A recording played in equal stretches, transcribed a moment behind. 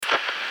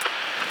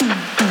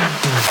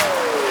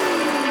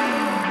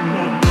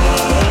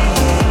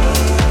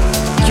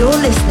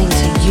listening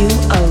to You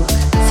Oak,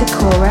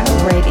 Sakura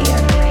Radio.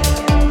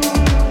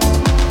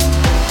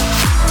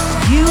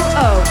 You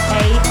Oak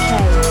AK,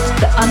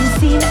 the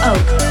unseen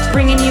oak,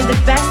 bringing you the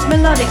best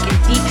melodic and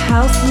deep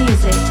house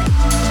music.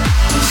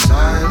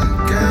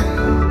 Silent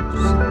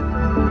games.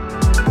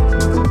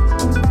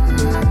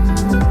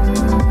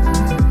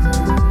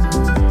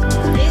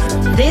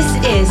 This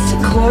is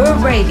Sakura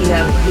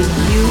Radio with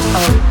You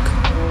Oak.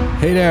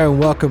 Hey there and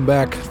welcome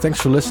back. Thanks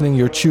for listening.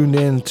 You're tuned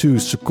in to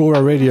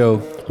Sakura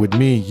Radio with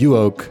me, You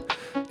Oak.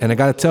 And I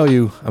gotta tell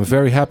you, I'm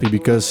very happy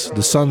because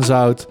the sun's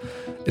out.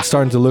 It's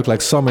starting to look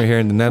like summer here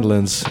in the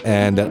Netherlands,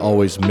 and that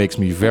always makes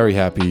me very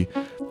happy.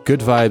 Good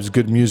vibes,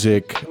 good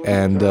music,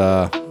 and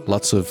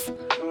lots of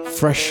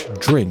fresh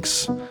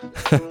drinks.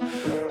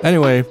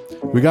 Anyway,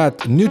 we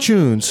got new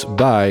tunes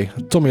by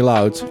Tommy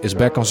Loud, is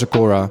back on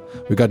Sakura.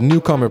 We got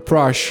newcomer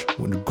Prash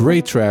with a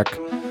great track.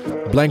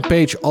 Blank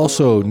Page,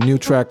 also new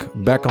track,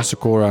 back on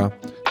Sakura.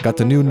 Got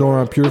the new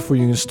Nora Pure For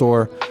You in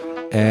store.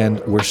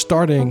 And we're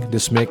starting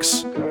this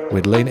mix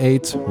with Lane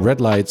 8, Red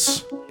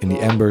Lights, in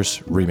the Embers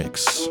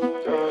remix.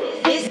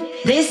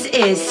 This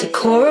is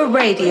Sakura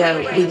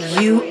Radio with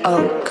You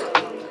Oak.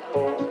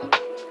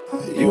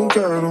 You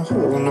got a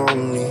hold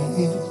on me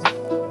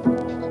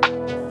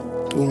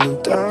through the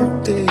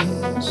dark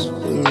days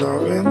when I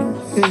ran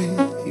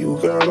away. You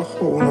got a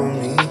hold on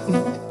me.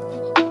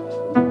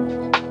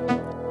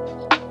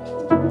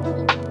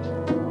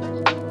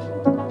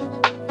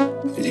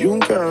 You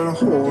got a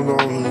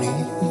hold on me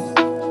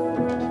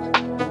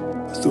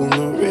through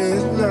the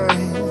red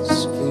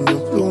lights and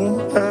your blue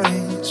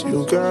eyes.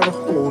 You got a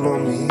hold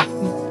on me.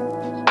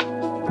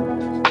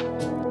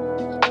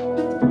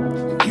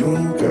 You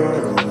got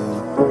a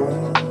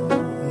hold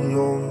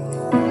on me.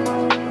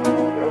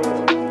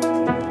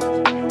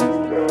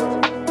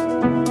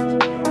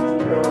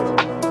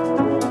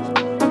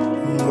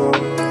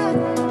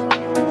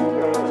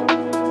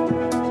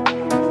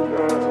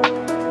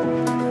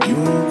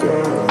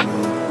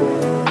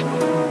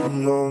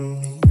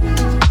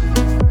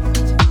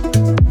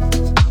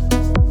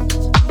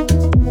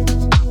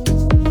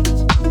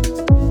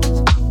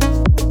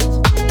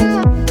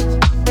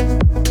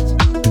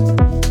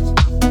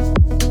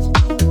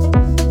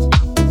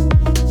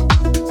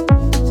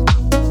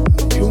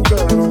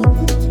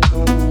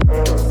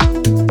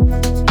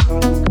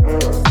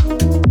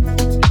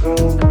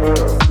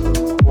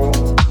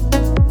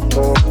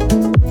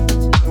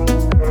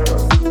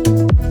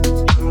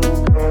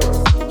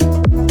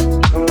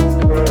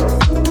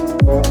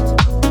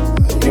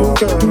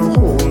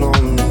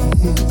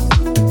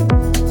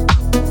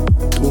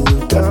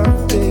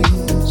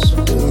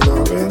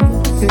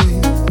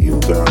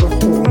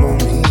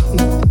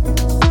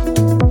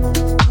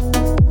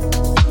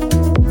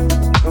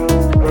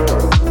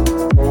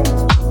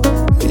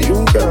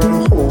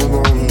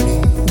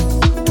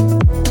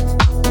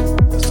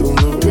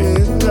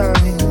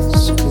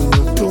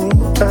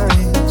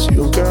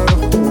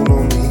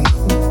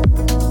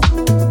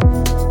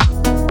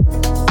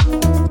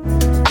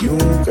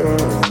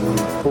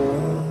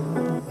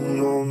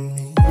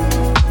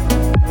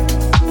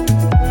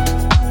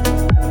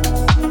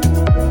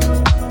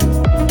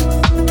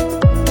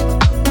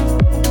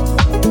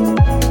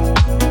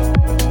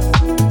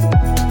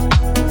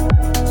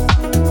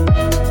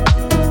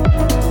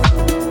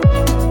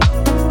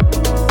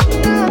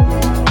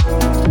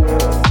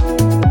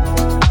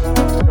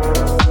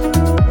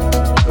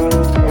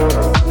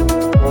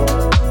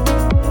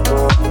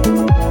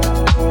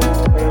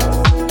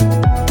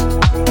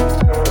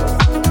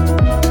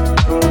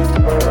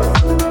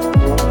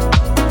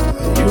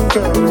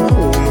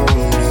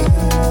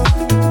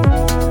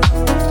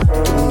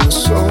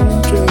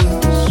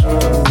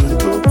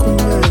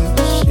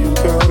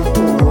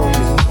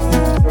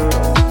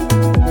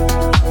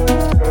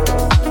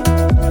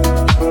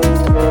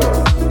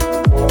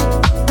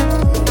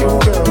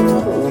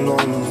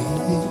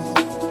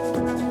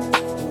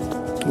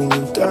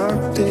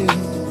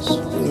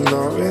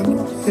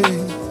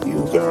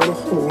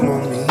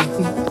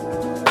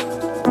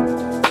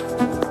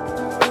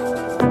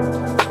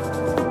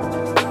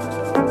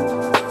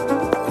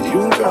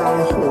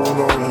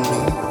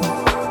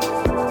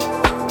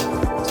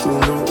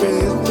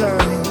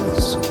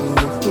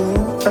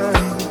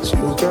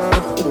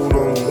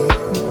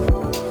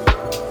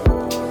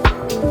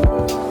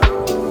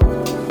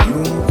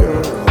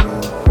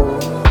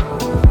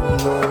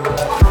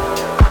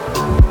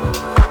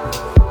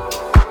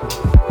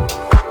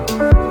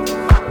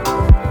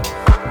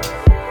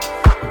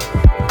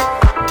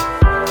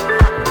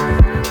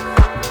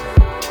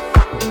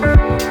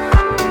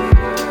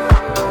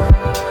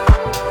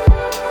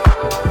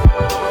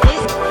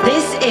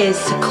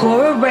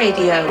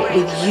 Radio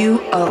with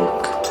You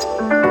Oak.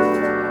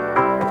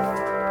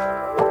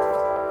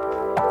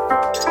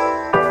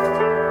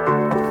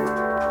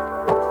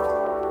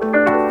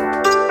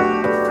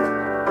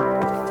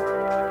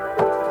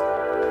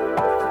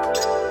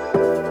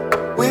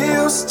 We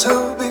used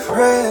to be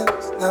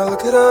friends, now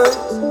look at us.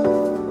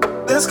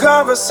 This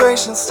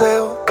conversation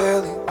still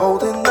barely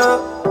holding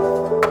up.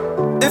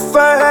 It If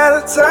I had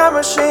a time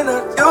machine,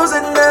 I'd use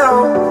it now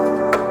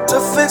to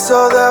fix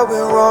all that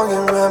went wrong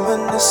and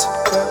reminisce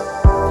about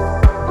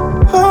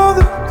all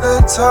the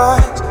good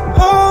times,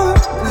 all the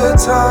good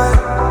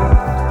times.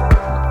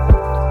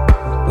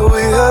 But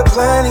we had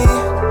plenty.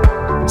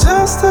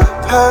 Just a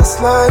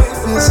past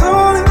life is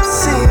all it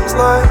seems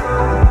like.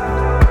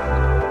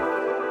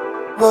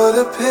 What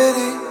a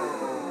pity.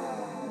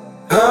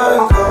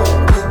 I'm caught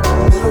in the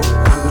middle.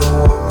 You don't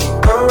want me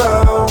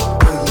around,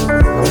 but you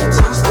want me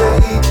to stay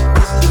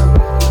with you.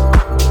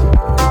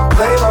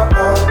 Play my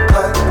part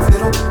like a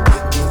fiddle,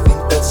 make me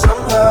think that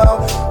somehow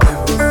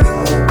everything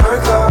will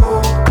work out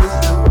with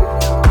you.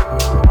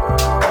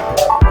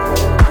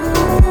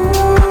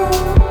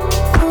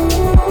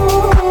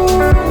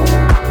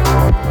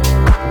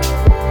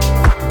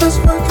 Let's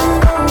work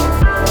it out.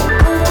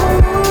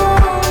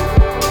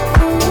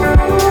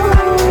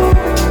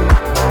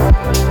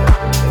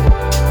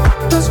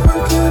 Let's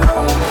work it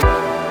out.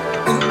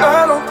 And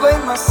I don't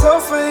blame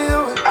myself for you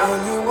and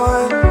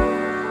anyone.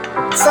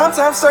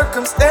 Sometimes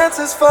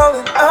circumstances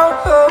falling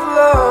out of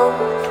love.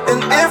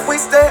 And if we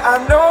stay, I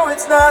know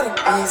it's not an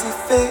easy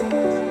thing.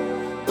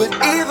 But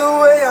either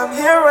way, I'm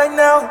here right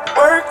now to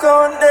work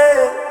on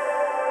it.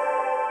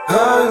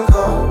 I'm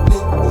caught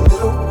in the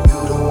middle. You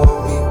don't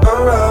want me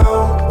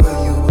around, but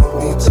you want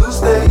me to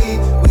stay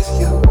with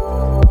you.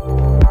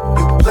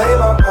 You play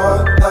my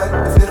part like a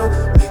fiddle,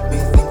 make me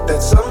think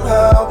that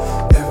somehow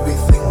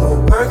everything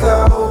will work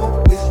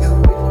out with you.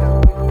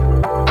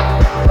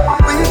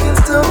 We can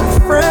still be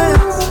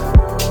friends.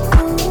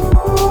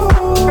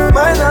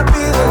 Might not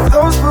be that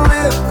close, but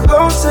we're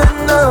close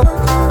enough.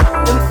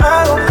 And I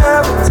don't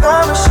have a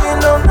time machine,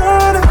 no,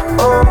 not at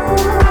all.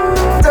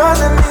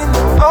 Doesn't mean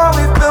that all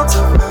we've built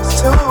to last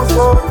too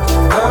far.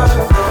 I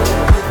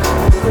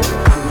you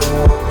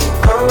don't want me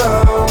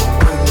around,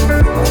 but you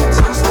want me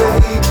to stay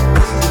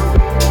with you.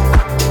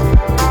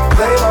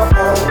 Play my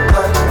part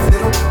like a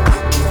fiddle,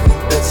 make me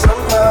think that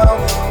somehow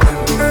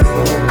everything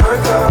will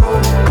work out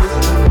with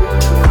you.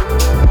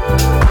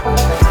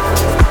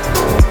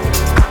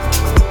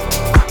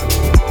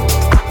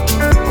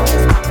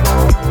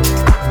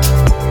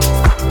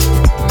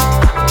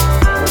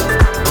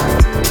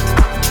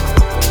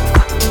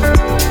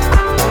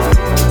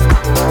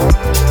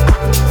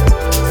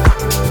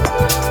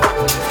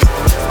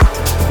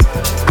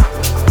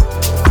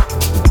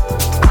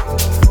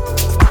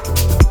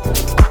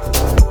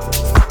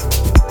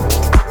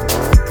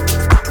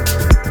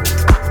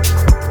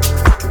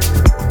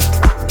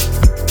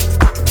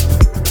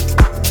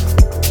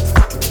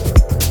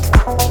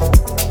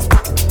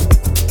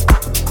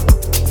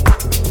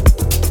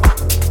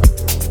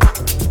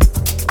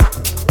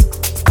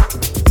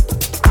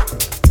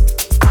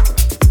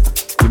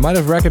 You might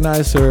have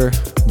recognized her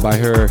by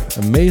her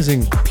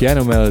amazing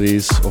piano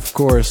melodies. Of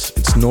course,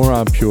 it's Nora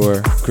En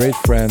Pure, great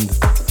friend,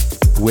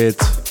 with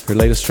her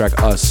latest track,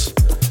 Us.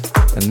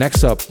 And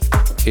next up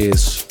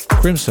is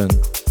Crimson,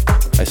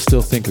 I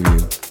Still Think of You,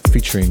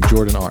 featuring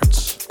Jordan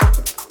Arts.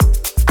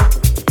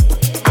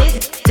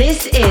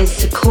 This is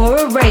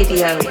Sakura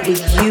Radio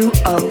with you,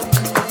 Oak.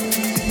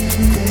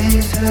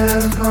 Days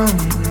have gone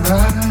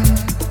by,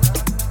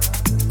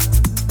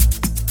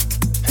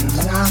 and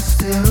I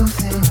still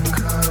think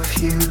of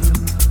you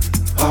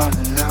all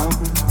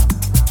alone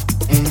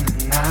in the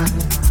night.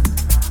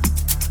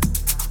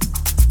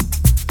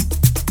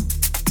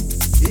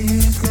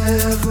 It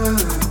never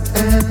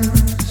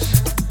ends,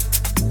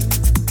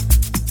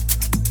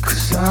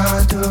 'cause I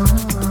don't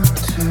want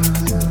to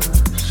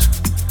lose.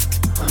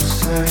 I'm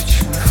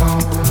searching for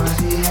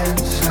the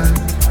answer.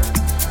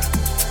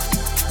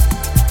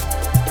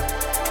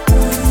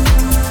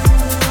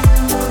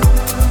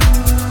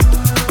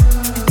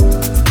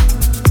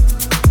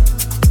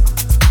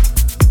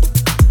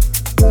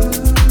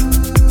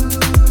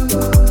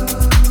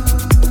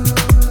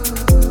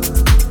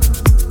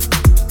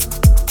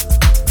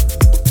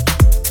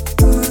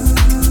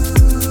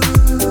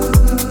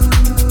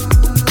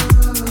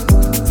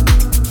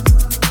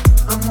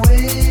 I'm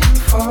waiting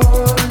for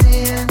the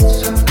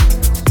answer.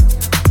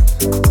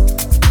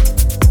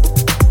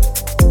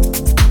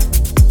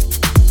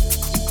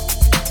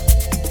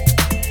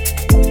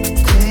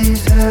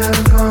 Days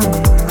have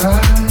gone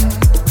by,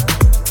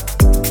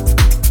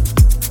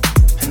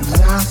 and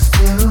I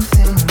still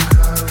think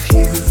of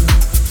you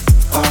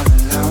all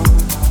alone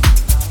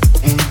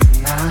in the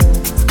night.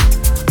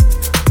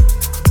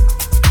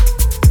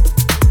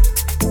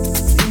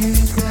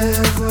 It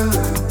never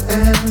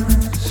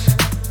ends,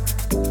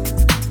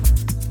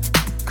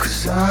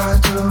 'cause I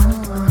don't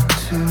want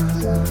to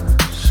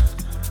lose.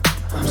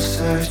 I'm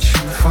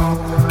searching for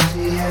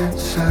the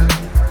answer.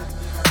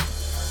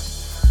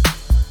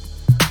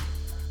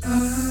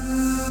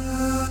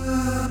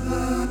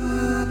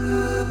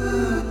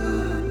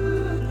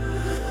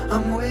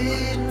 I'm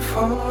waiting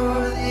for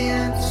the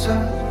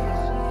answer.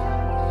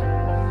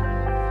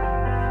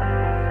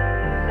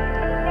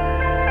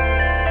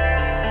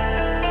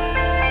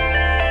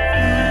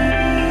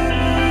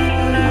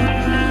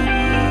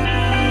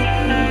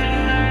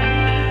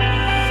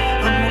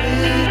 I'm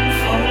waiting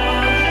for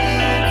the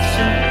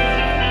answer.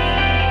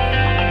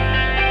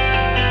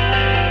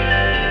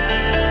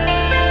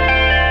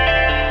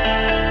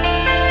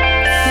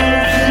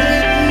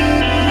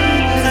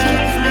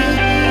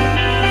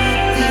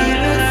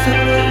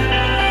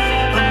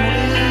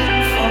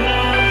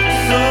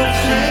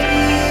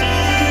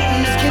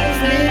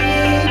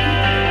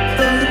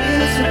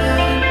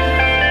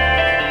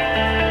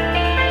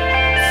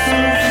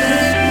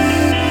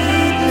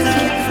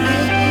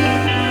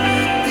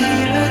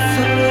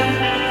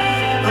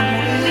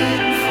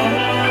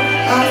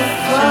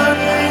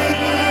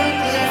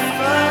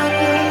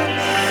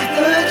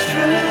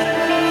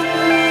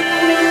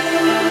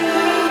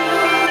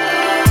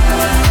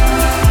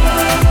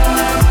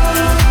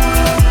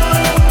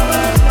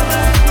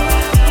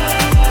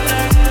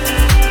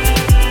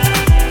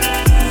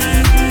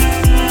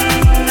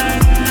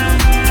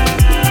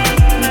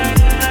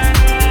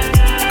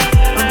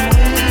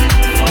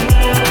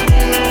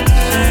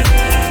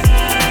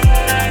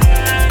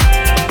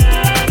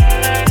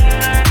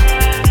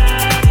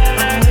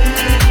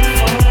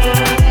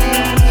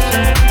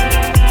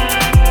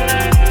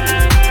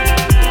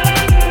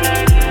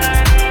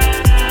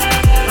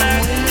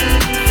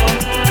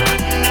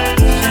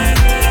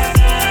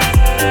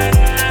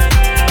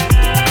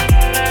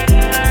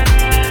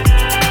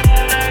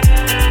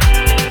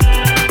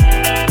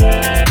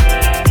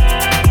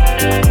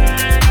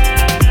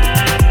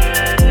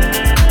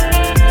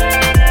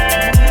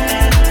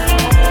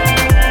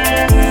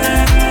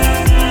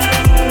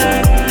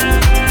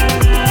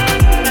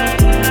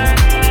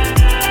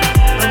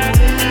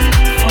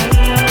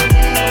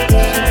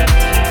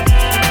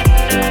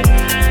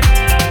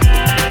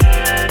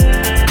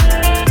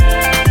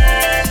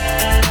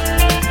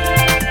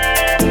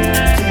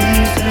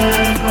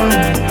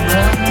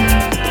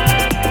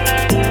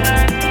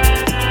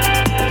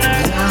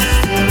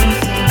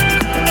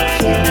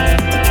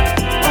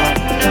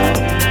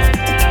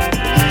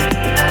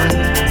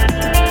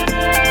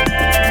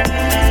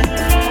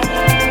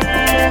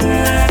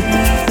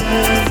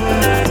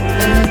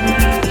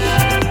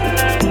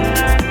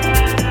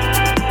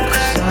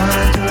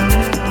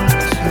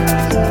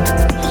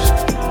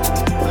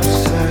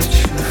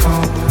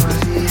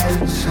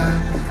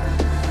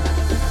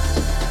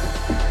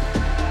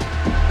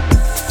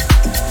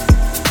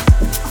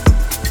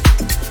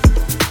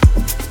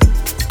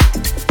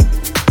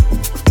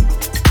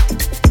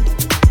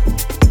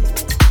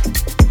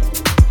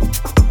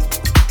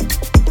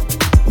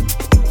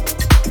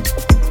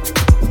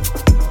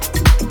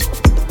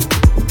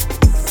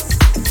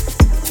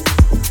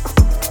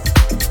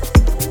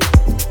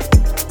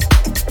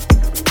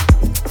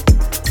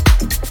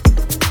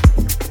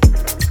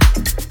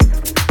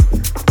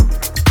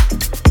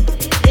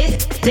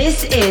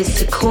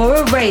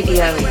 Sakura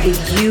Radio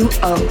with you,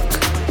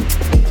 Oak.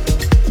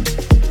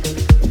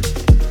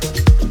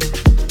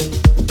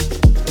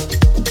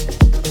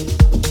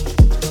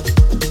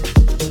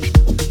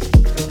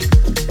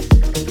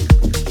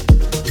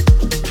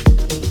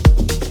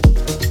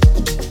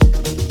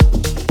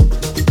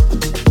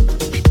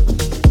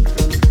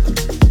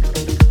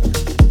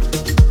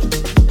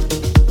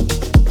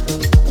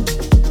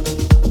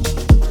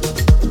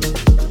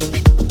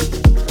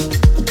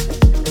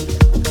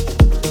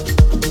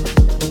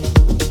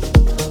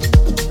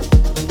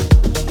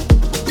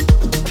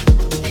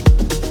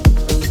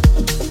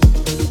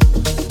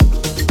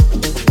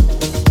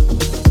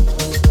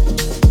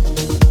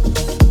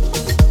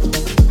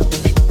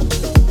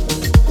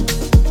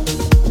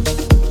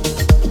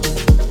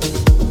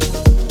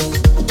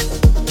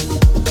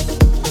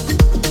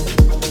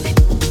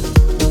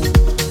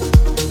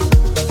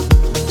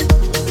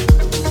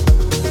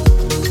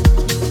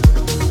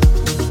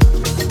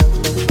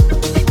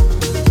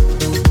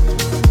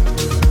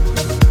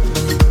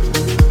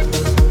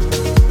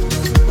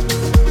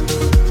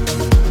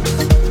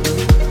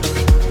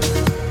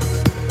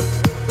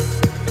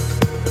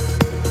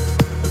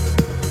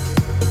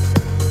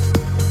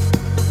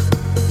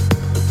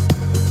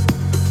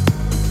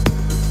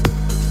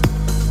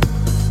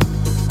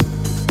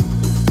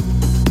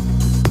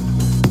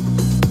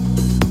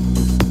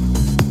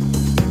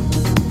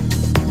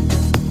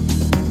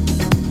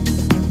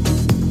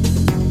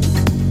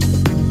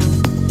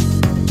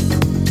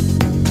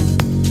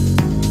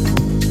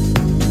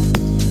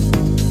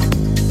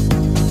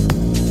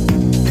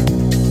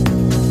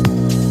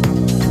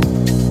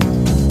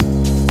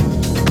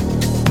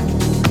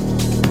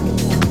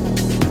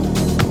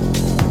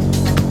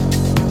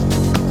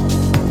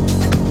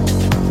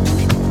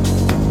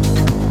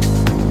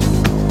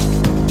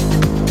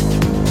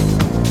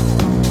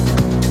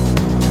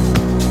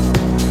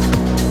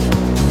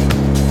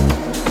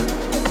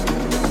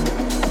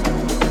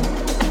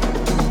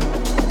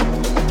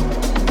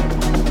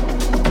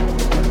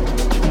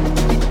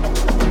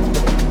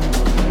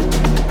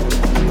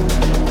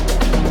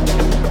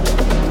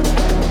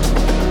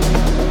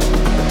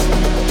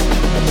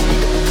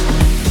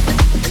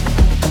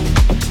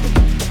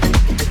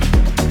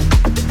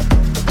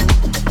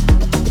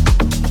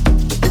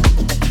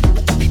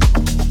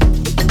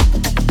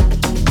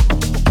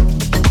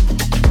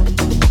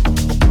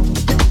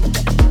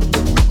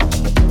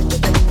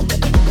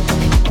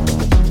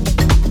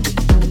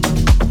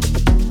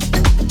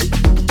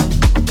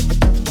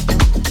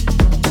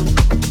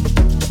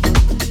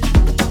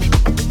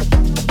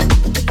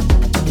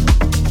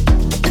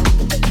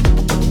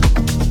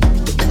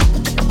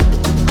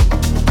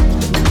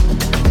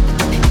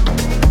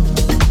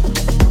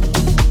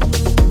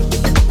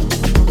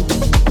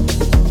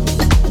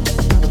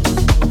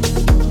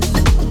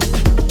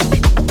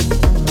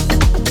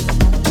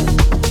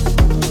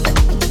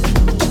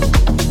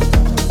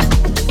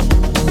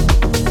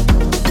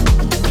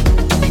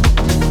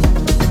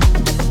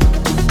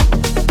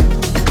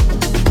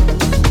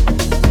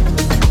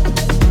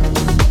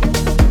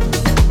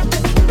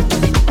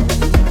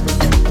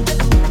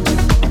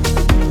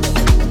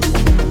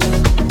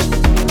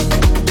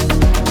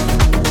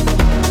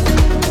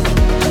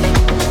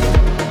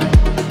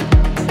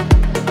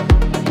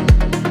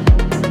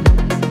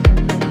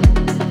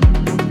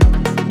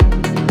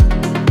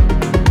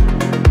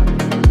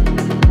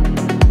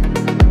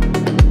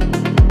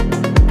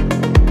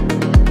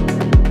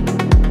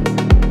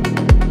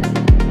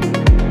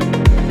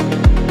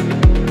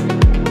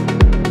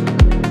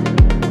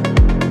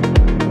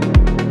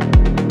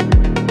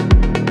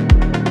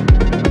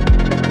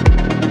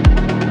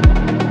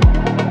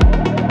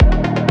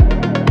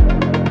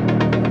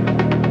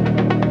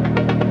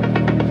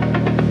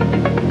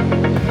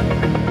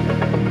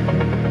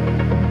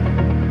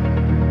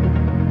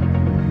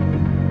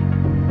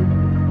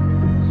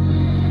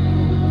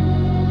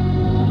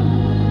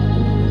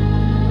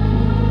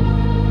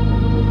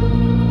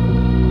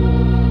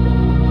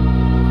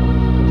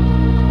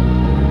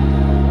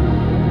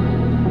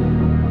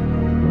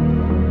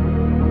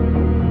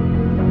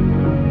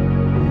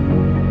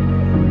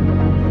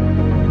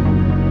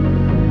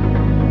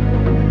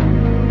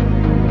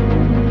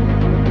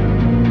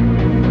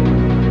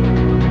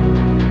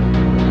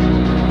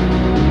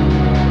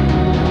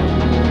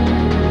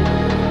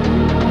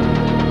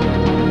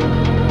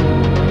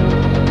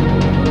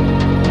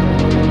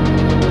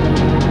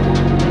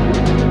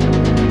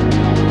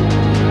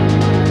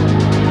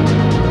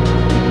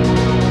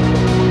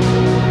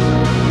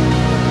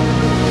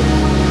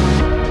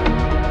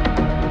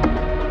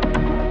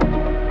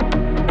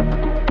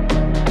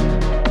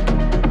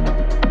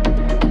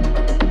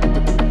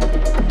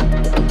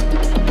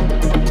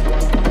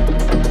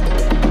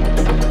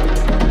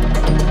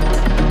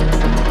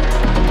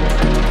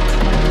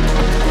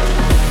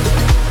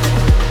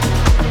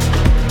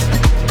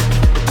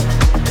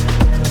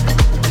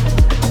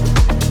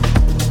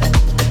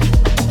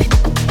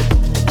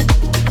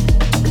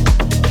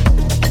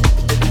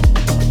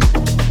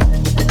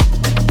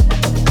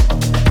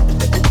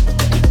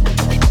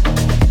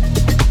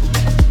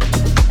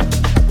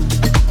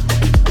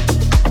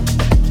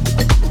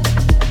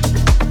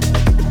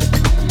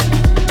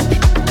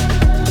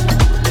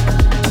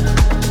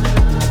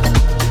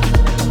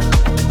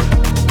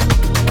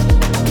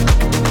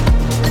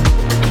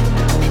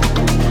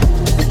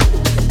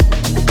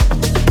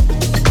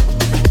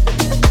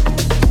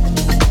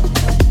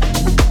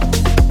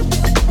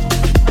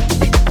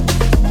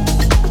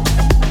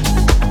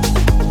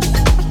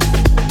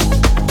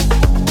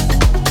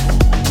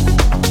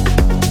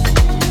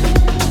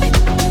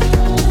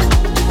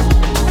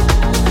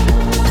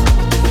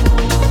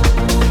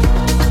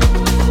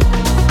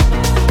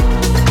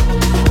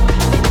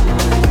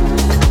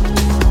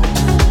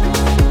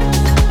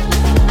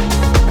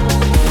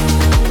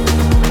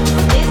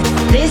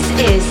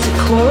 is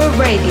Sakura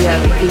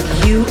Radio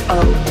with you,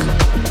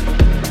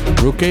 Oak.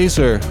 Brooke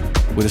Kaiser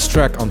with his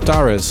track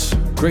Antares.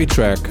 Great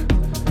track.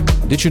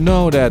 Did you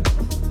know that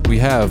we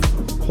have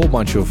a whole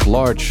bunch of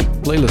large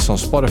playlists on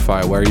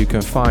Spotify where you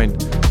can find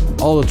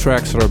all the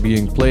tracks that are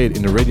being played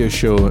in the radio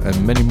show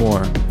and many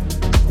more?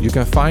 You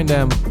can find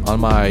them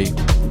on my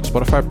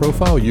Spotify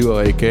profile,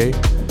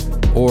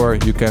 UOAK, or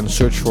you can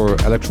search for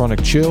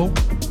Electronic Chill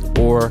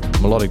or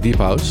Melodic Deep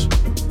House.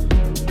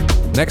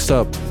 Next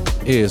up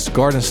is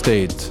Garden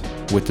State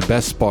with The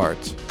Best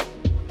Part.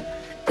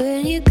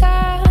 When you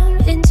come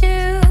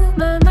into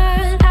my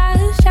mind, I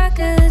lose track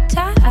of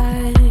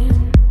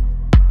time.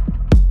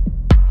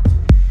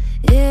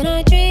 And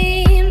I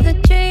dream the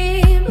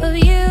dream of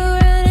you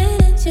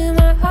running into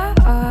my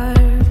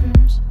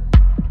arms.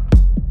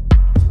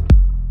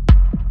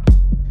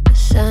 The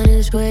sun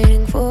is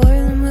waiting for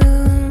the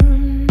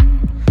moon,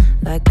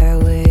 like I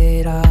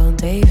wait all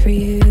day for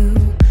you.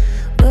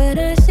 When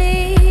I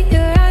see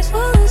your eyes full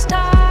of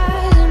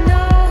stars, I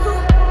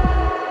know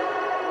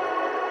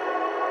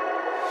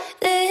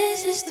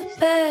this is the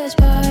best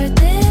part.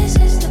 This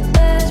is the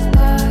best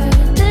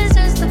part. This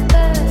is the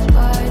best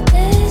part.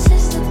 This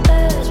is the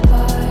best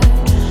part.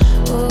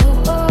 Oh,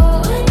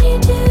 oh, when you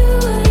do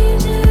what you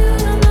do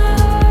to my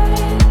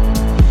heart.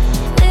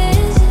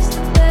 This is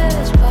the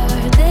best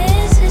part.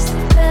 This is the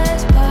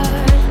best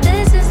part.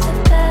 This is the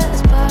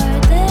best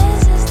part.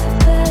 This is the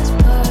best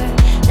part.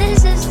 This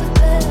is the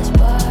best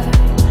part.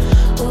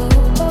 Oh,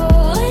 oh,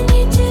 when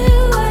you do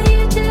what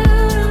you do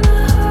to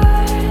my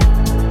heart.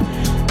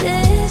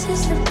 This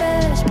is the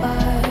best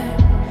part.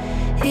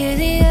 Hear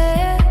the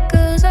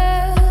echoes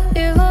of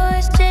your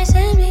voice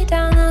chasing me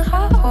down the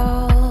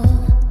hall.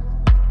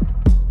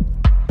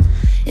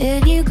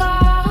 And you call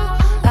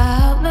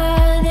out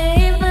my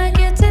name like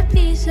it's a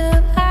piece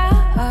of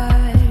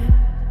art.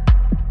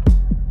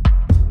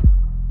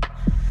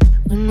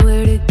 When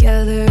we're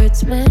together,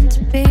 it's meant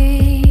to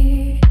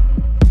be.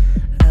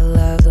 I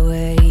love the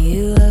way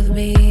you love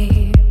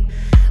me.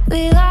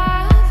 We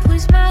laugh, we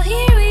smile,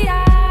 here we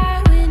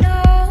are, we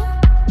know.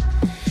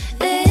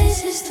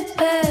 This is the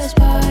best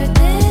part.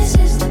 This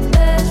is the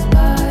best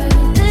part.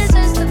 This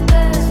is the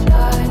best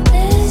part.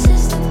 This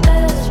is the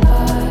best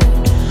part.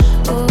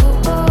 Oh,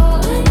 oh,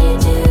 when you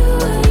do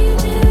what you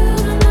do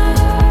to my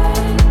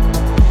heart.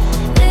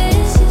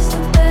 This is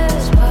the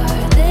best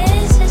part.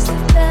 This is the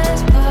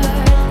best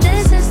part.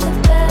 This is the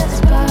best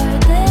part.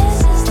 This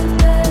is the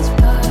best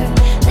part.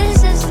 This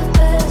is the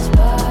best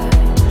part.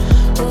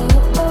 Oh,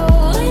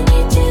 oh, when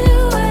you do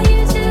what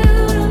you do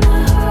to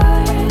my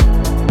heart.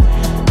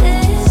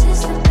 This is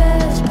the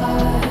best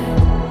part.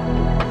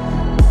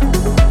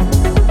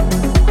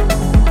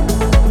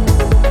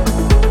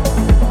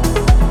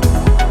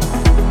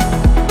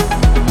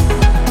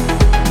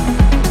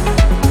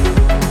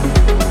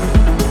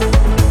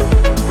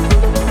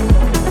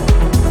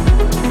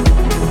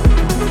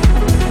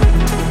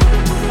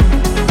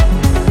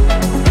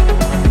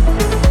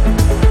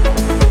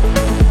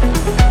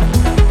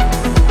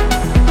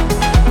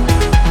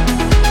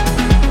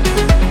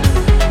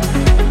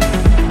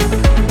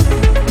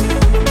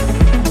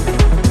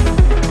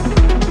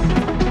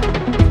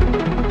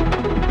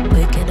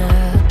 Waking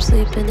up,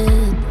 sleeping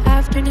in,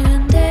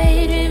 afternoon,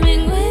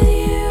 daydreaming with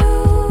you.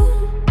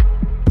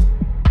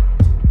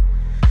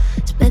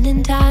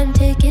 Spending time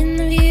taking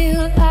the view.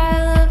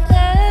 I love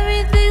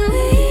everything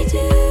we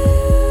do.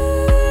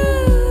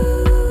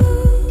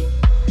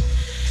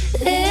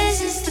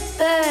 This is the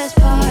best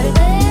part.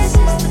 This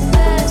is the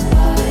best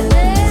part.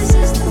 This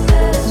is the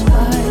best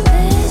part.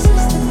 This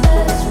is the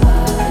best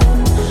part.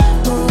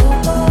 Oh,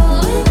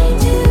 oh, when you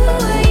do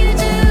what you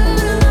do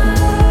to my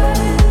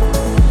heart.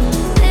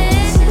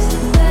 This is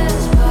the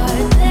best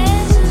part.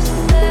 This is the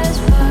best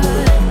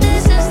part.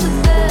 This is the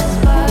best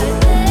part.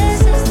 This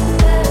is the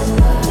best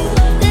part.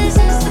 This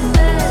is the best part.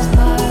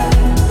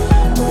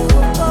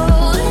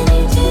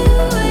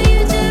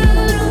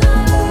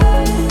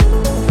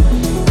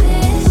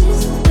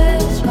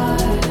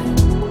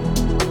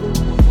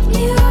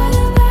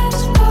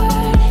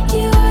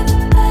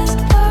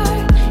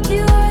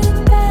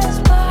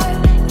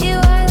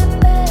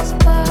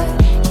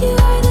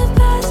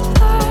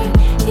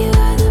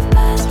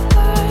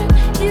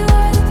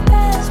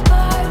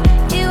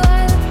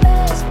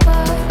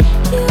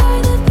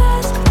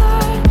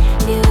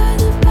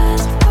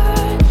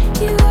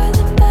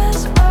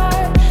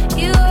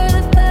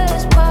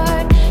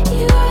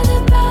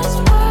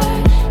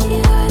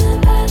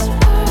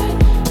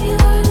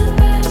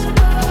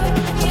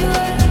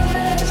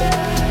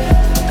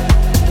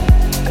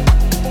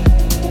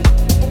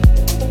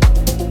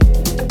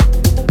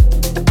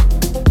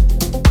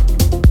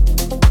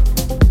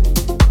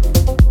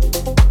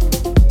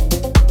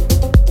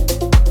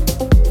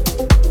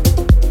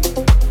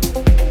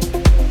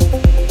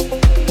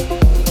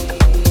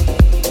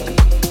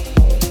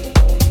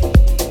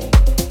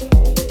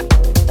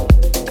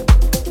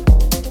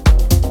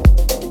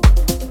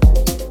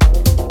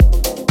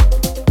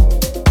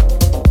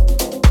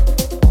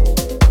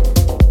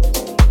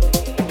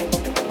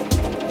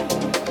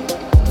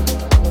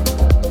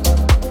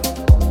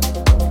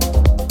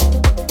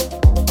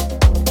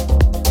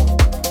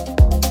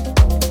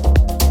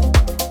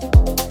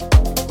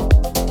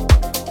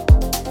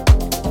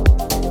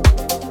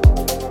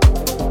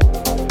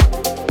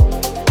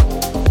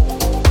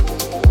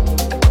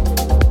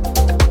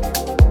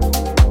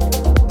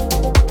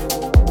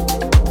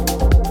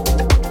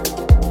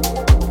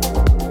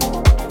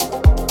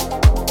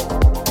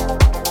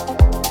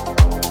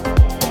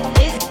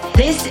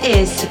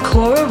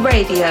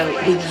 Radio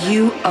with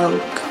you,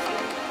 Oak.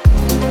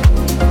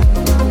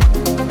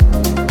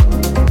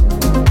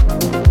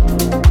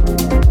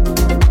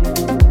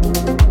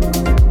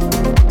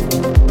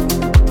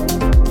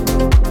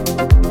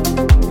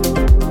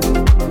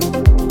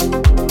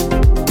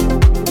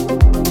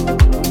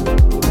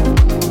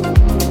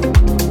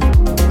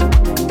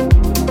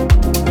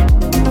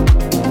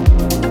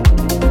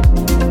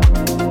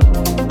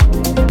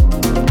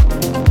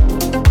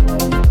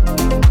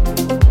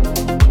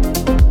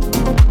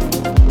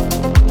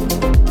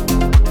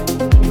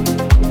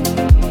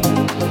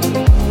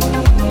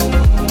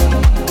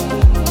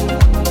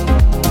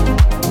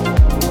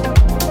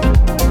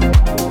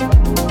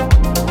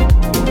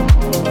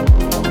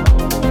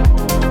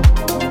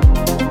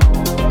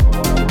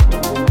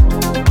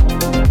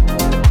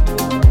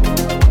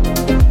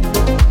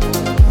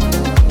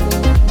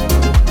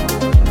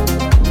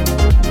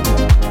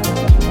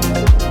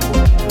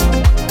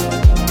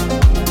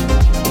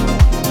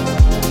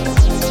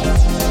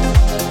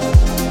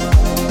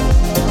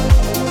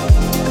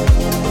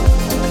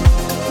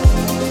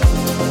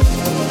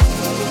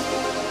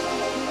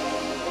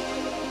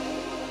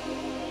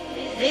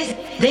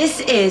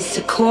 This is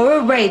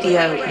Sakura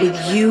Radio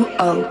with you,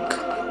 Oak.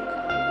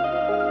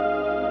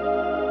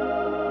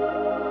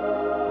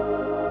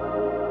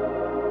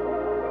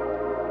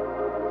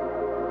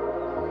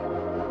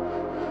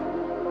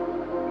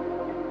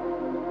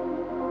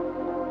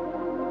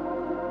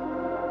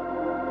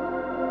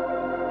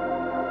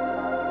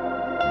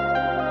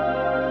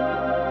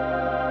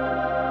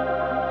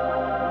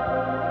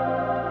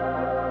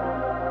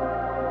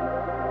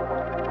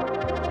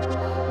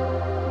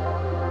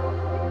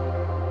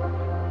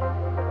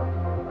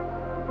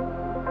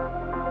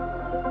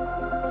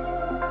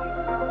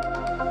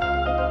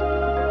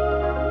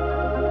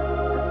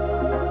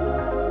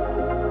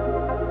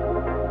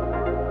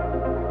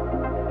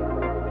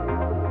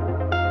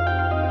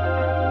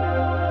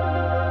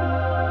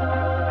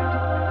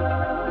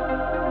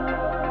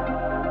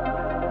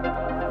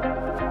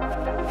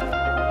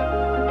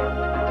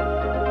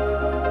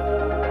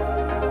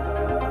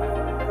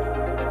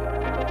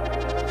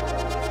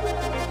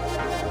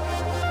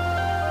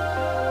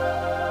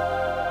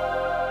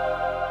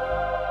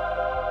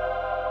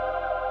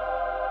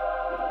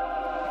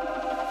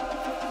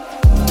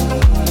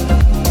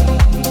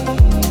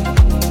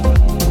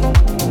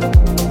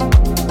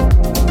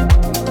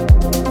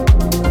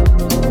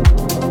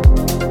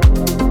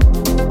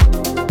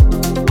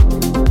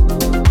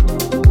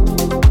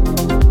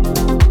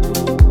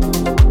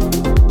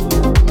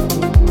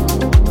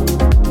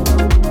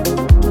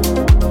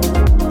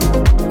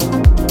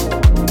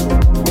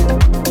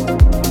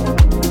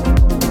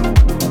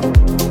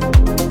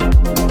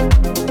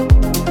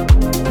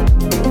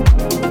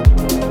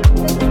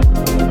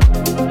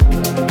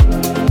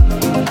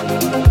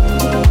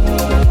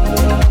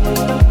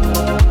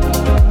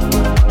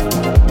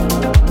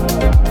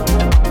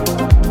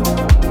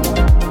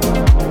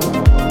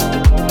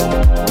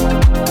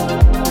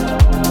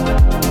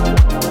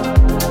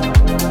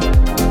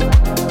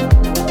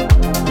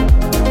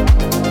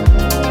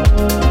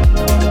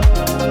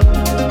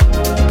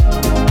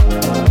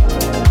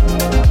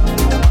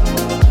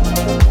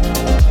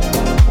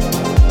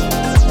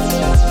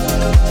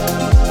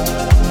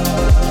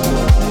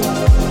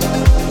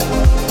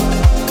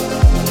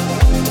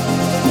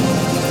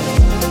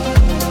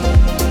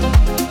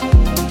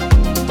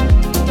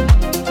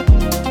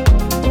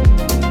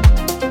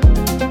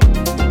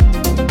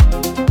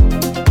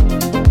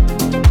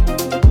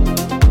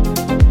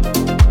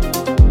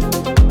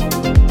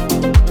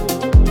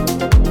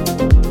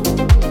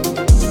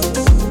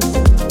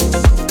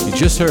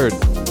 Just heard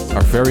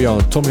our very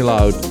own Tommy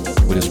Loud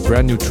with his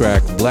brand new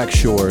track Black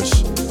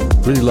Shores.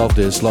 Really love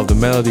this, love the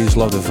melodies,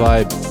 love the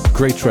vibe.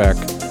 Great track.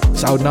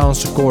 It's out now on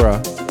Sakura.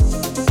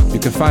 You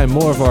can find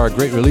more of our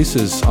great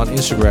releases on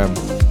Instagram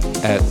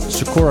at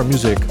Sakura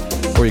Music,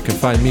 or you can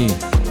find me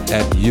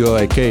at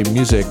UOAK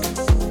Music.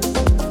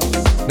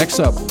 Next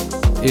up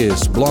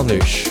is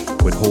Blondish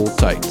with Hold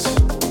Tight.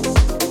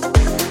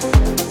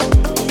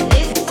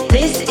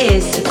 This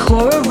is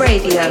Sakura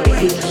Radio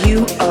with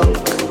you,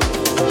 Oak.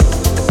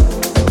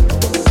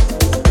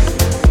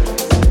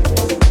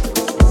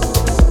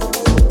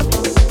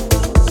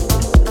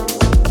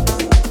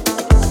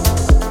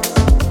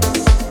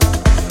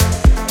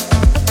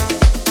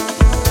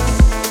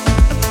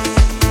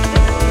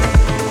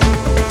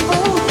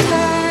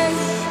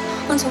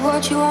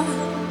 What you want,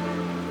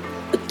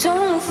 but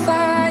don't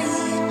fight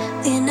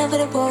the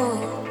inevitable.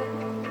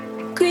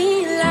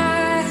 Green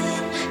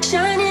light,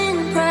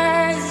 shining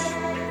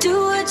bright. Do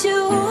what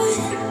you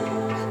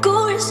want,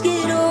 go risk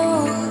it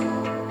all.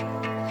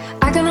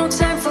 I got no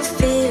time for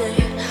fear,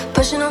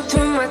 pushing up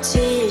through my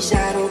tears.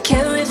 I don't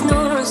care if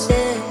no one's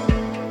there.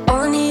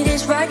 All I need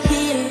is right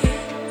here.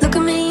 Look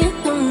at me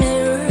in the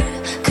mirror,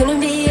 couldn't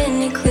be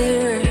any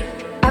clearer.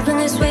 I've been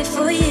this way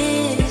for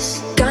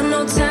years, got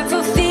no time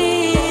for fear.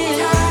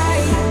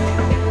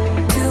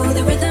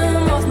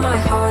 My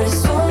heart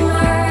is so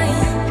mine.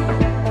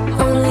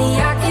 Only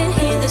I can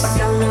hear the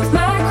sound of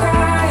my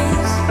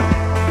cries.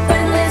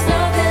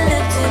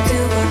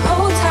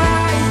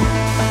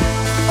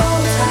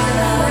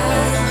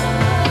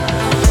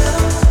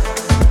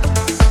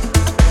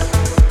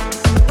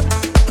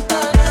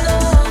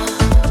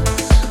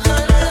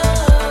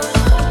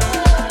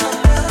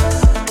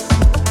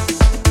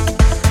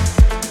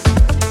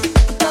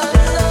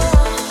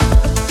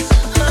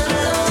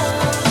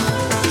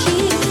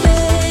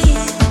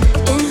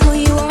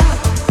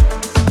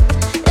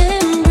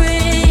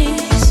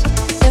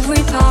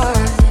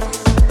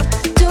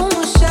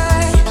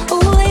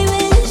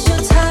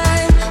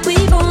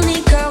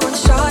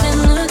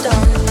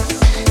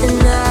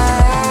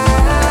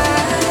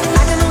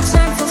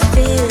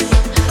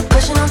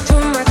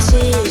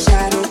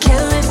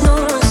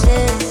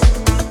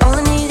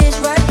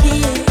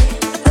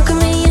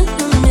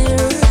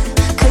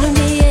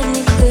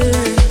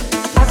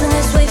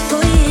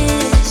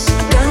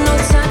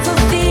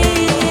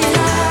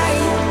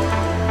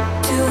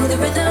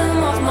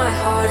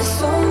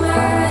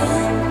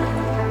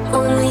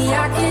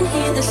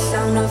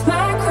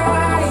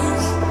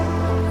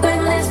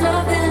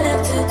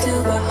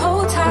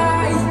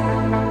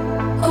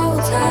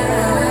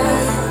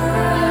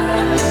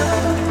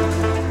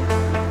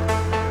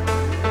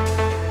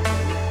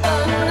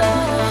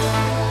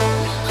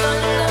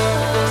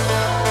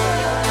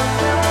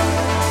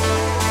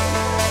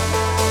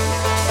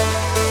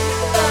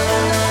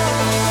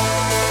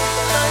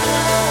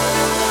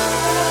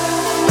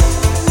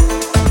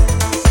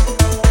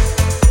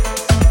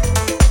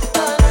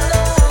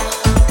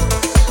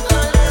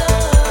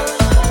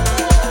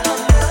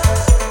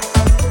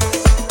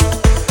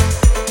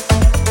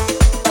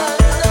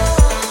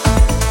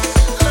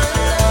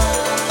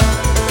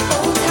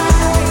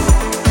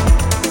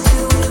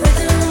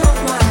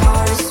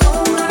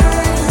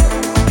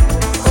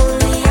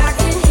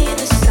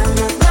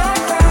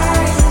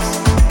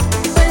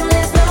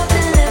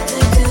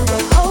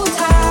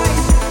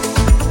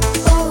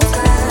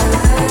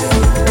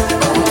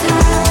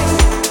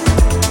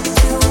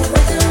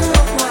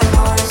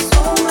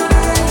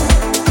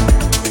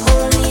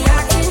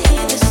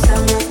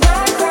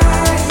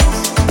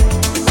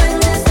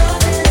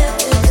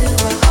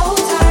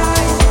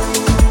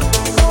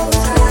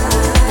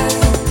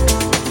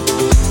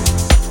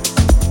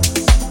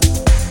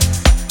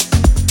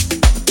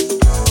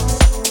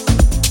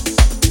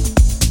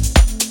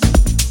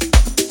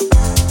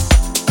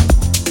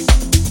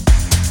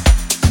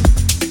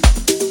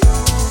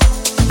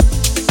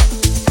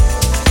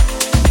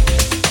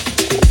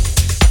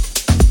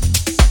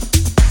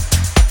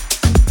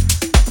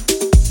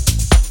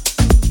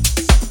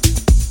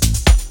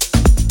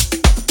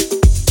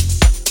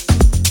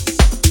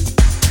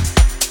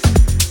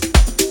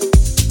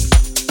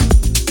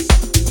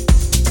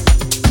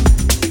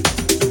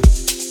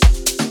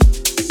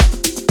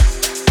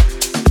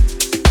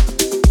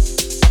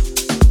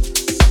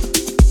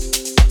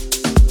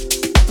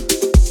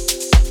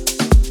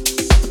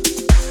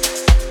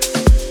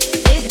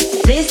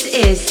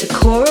 is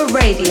Sakura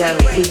Radio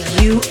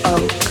with you,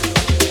 Oak.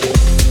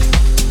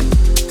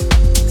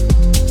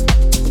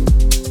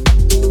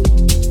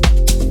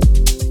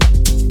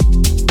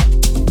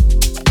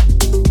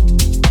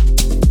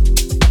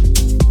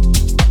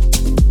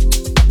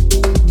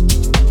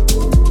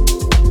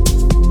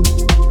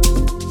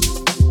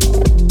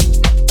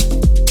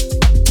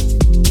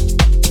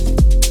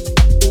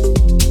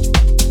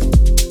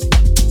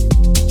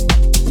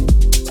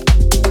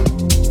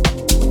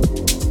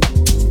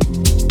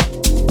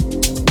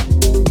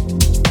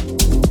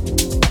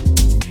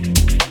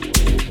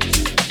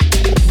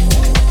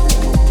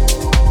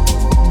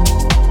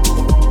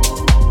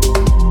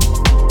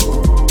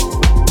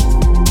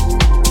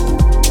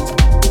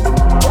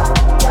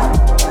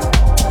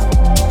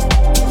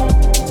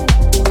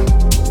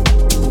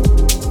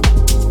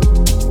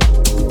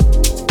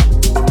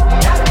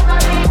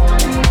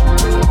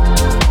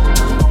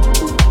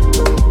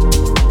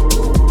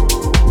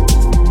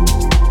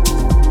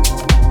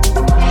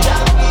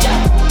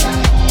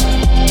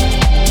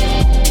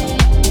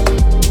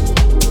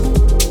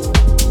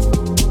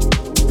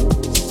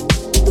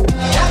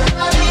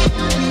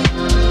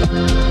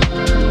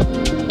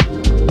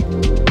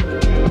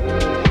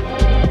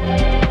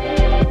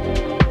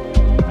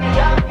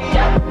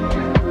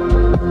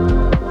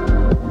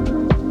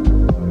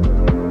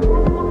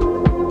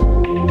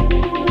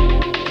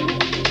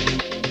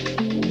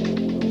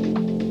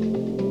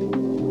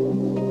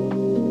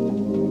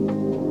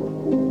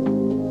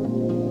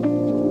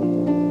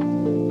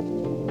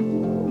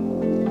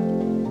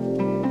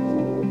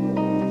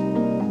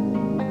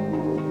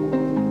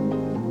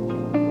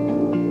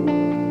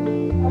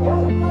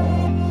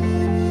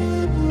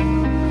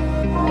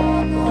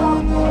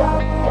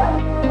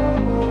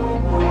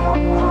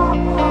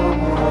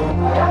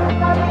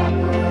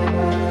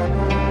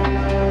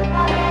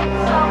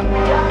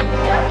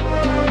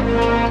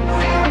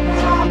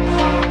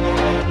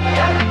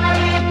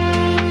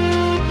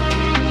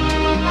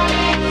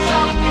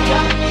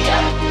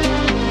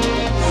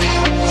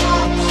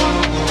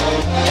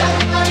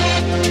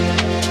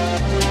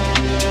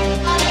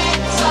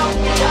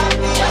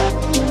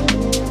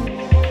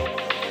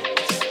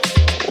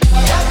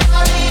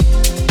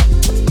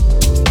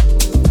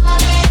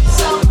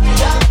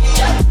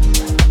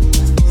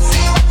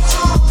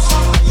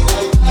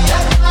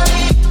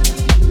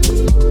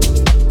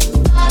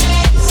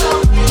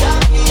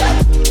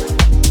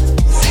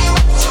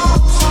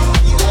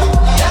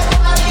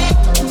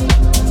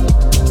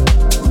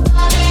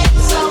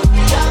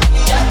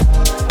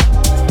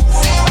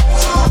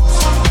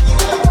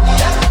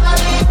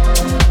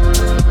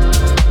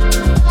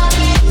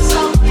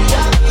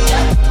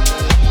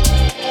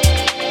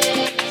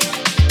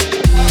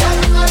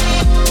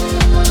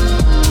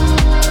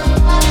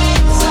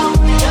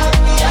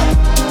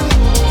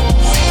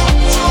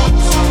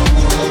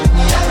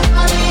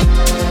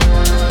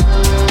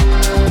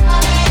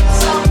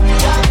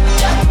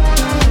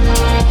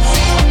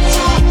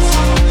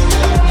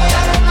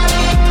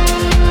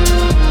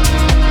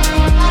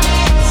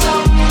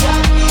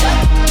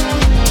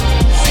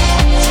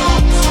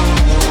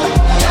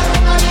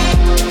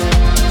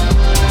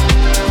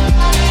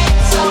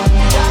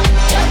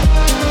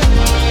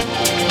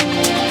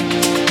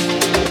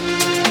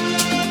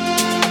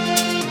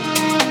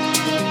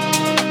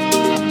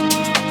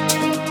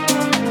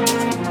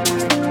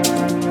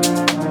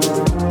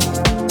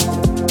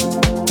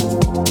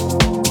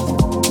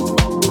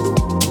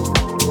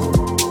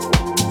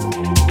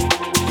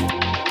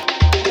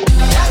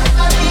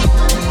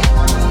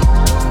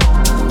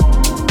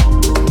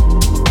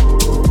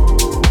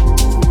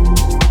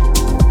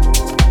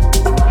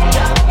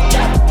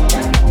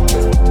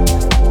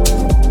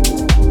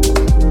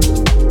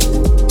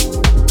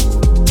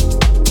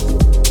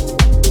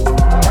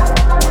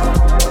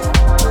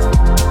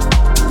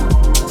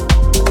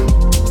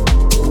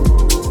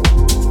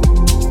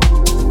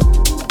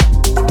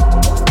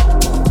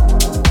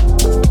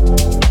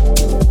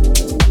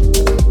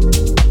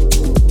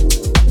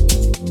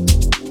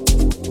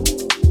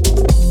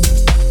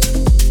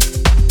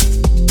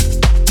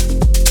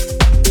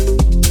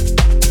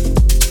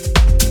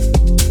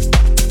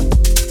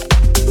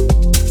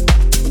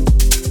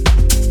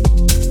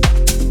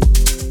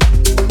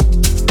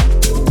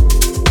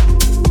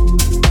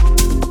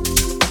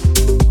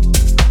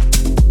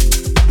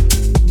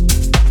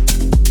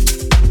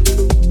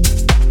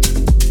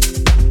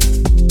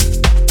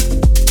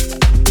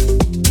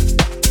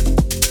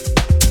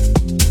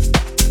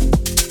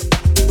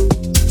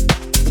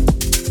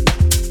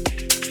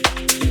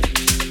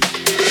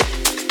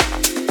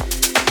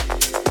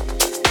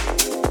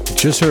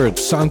 Just heard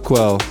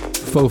Soundquell,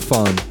 Faux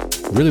Fun.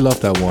 Really love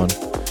that one.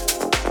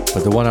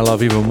 But the one I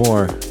love even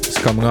more is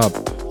coming up.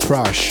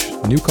 Crush,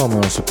 newcomer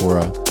on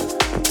Sakura.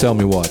 Tell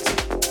Me What.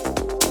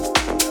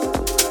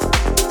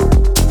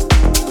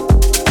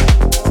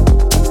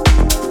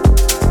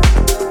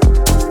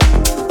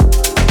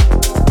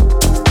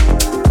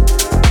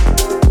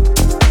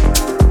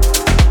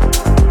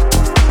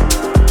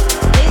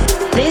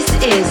 This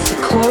is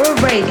Sakura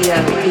Radio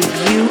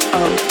with you,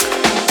 Oak.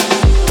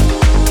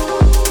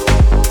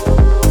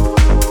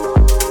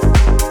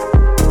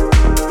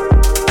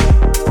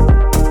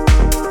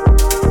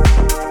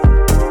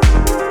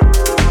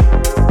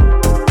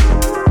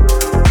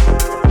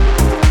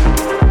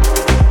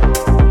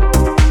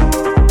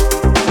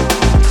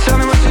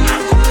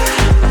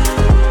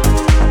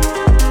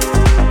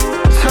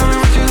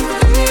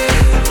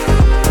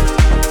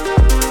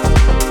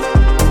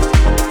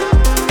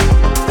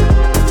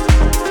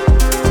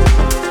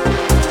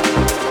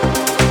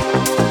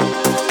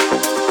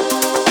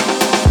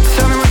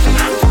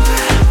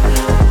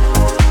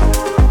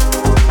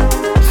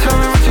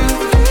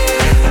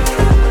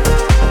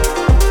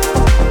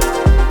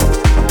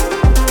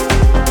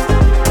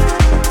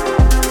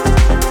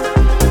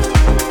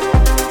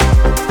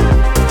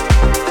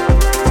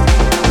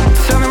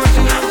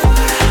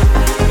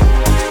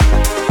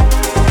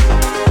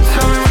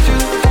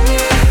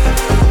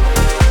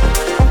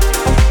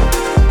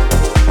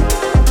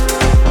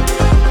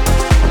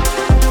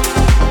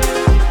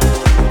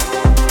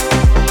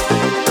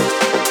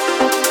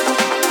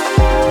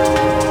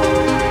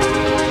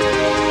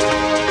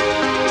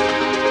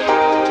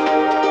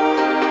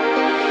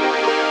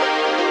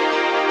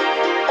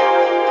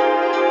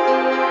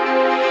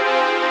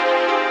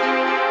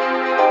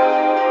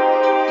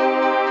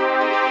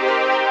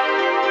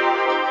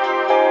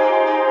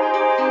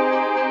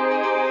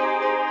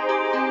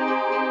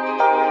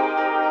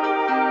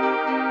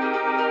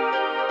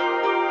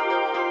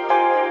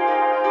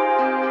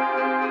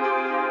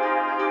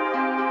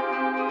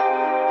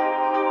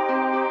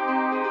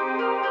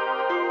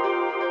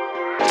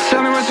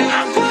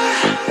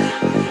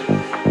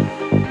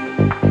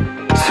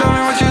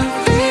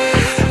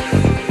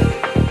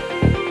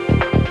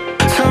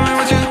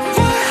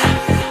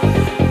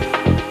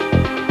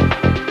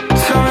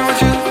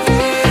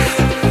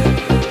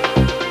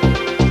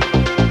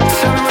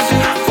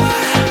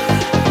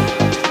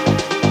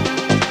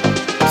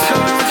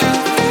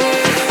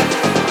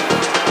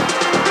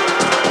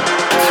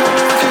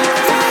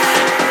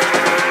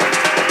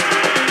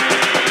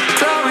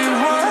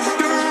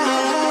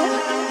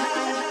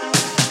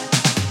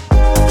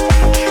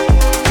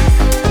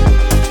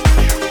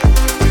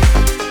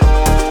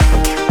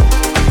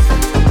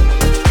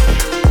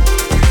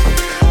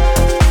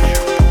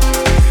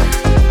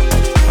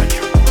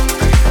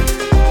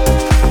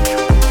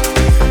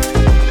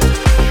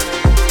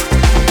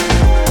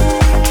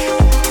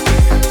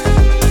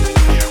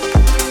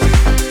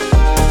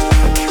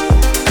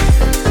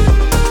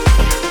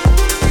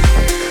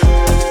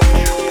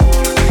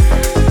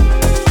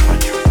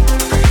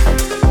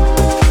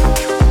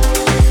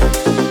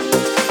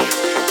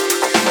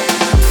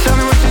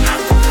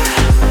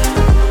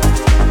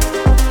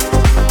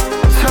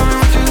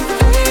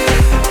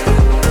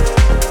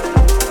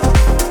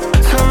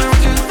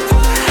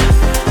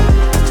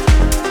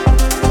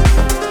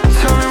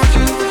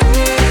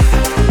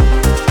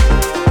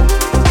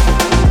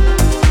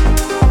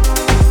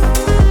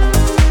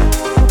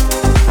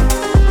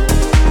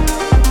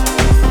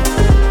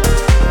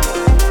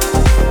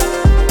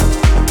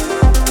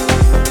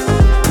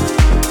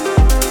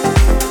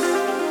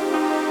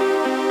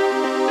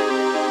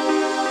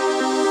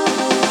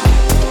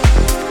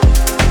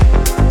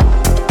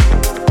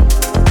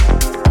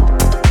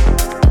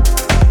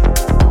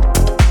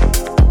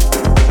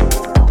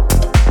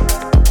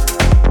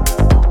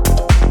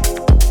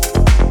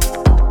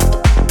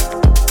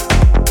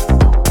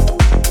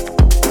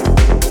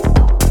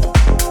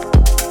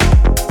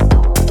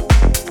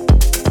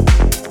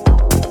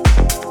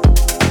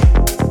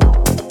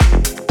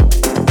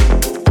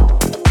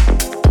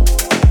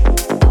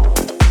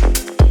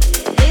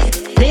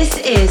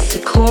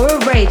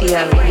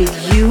 Radio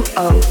with you,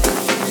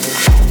 Oak.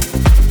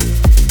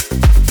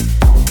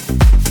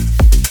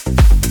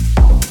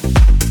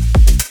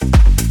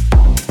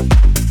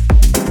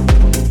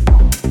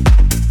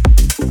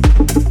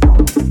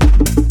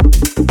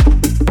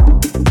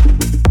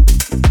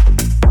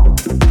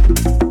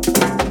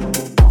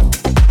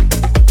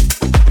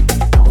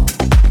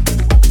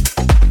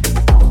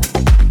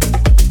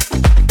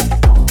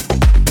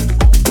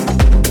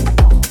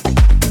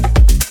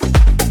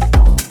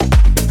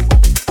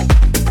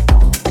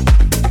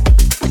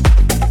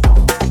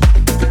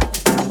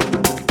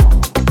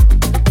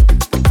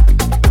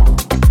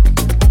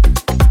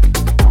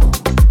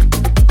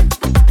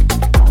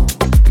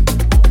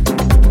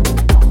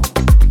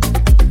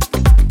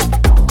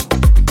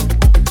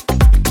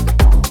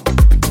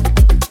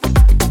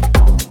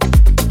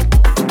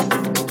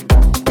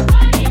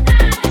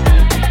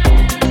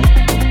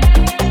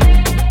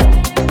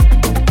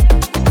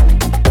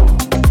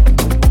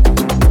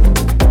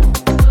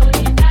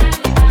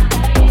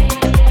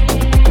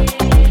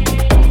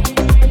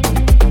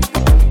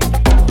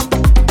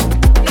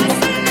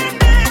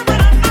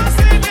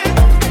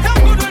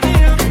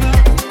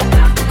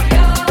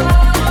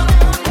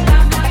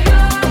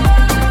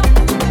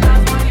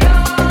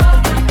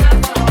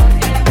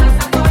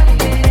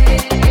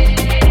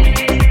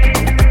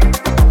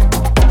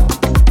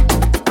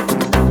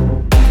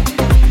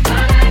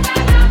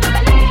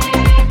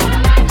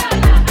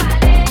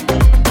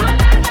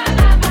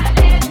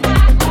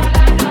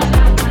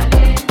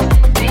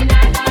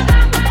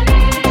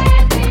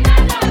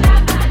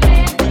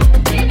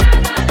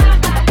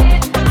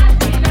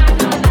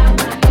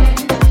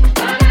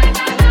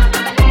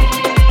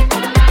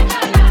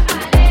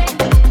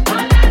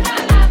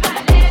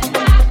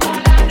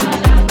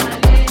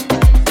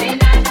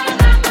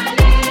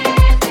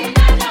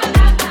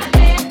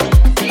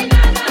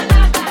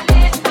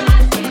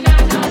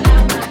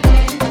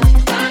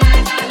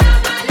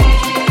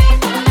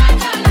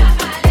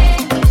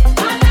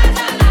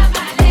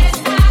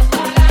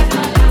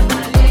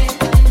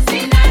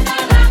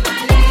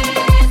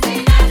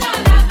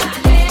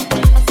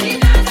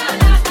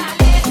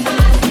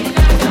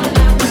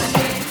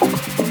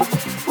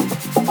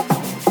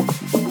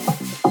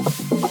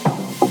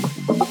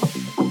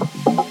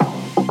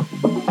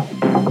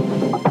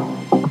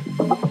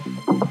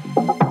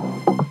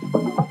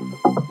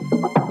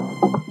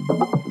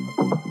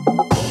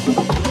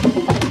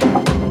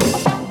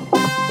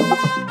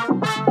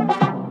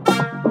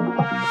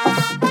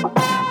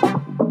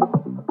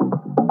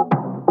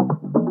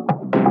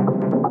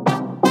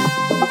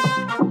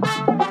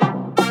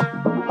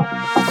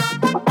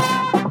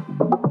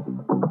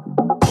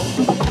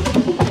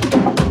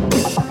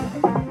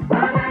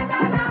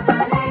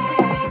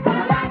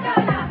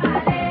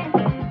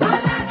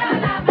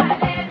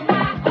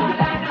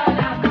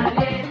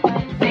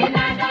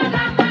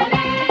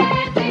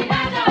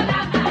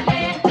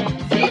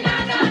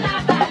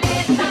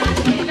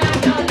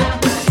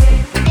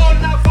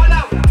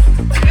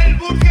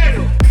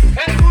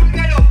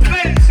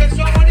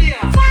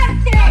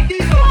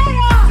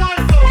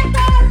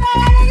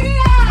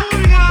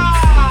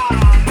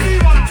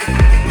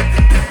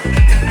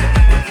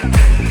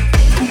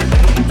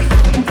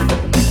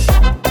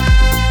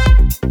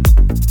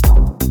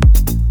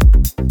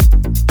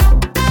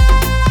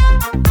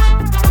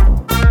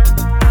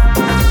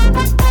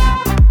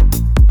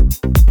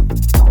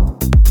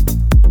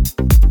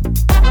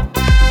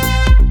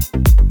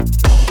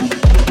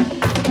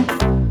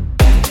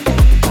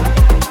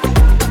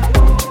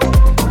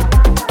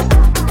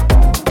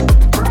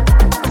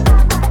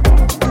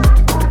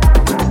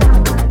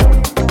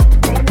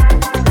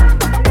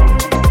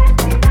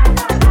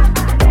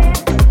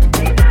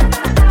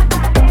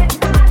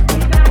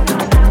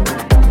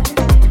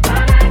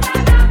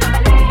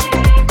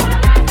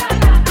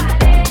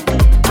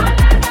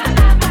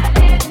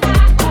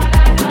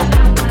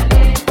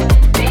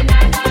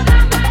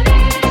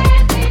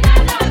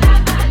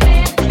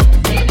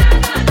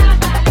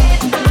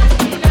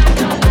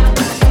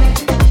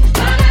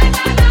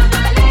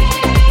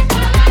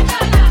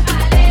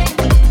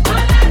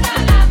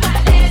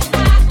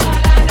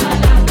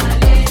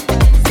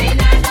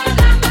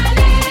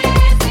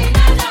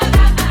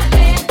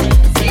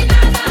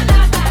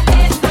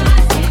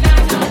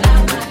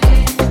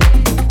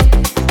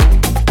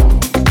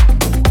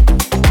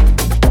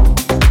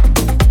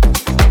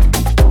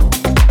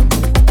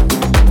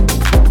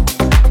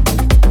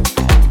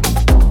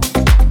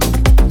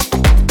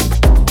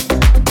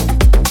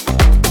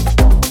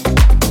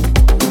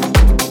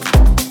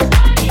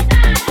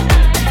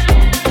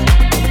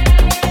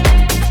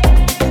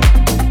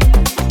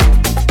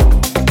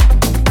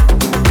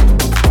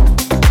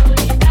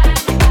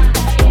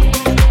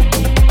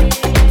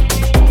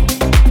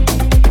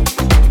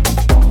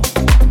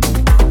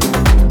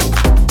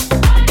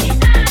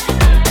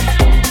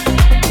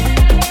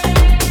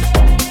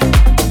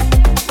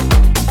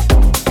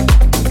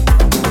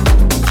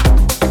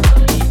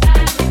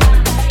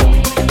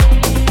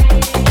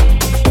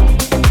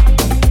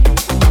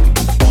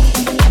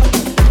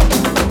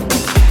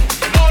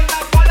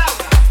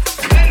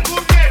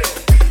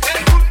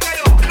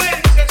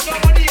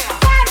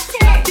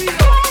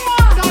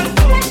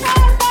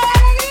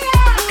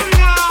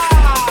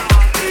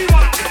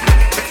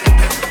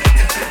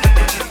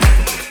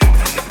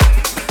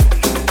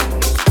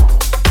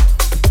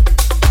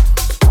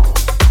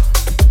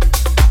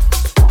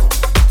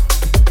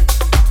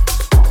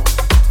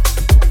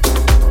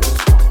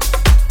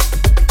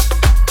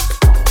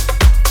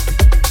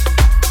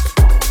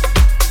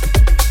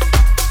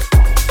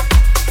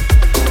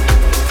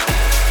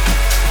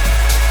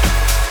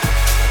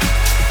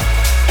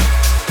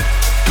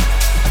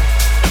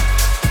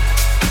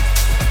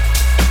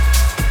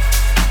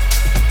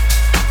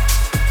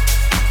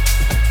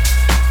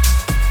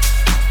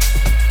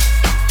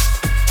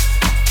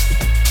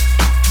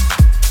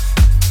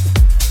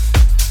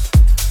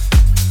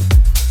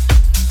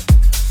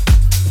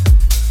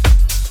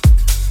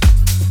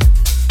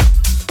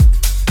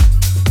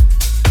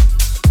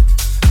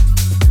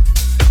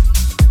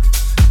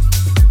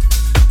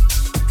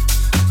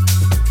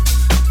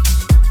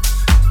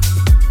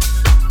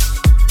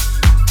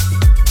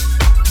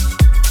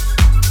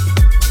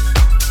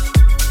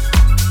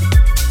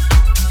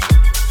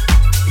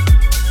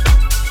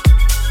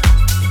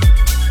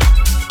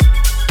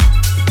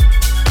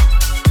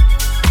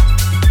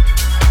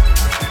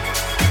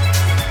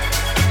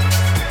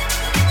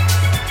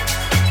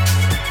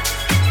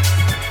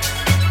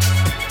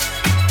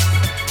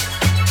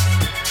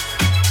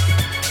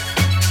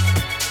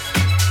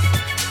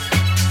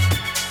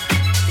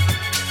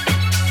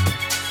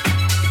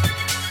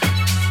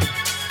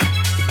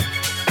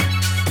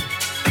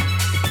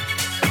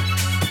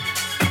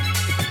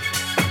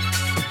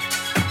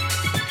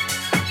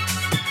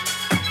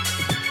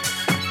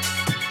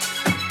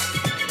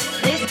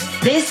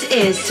 This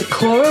is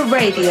Sakura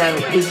Radio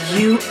with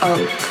you,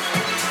 Oak.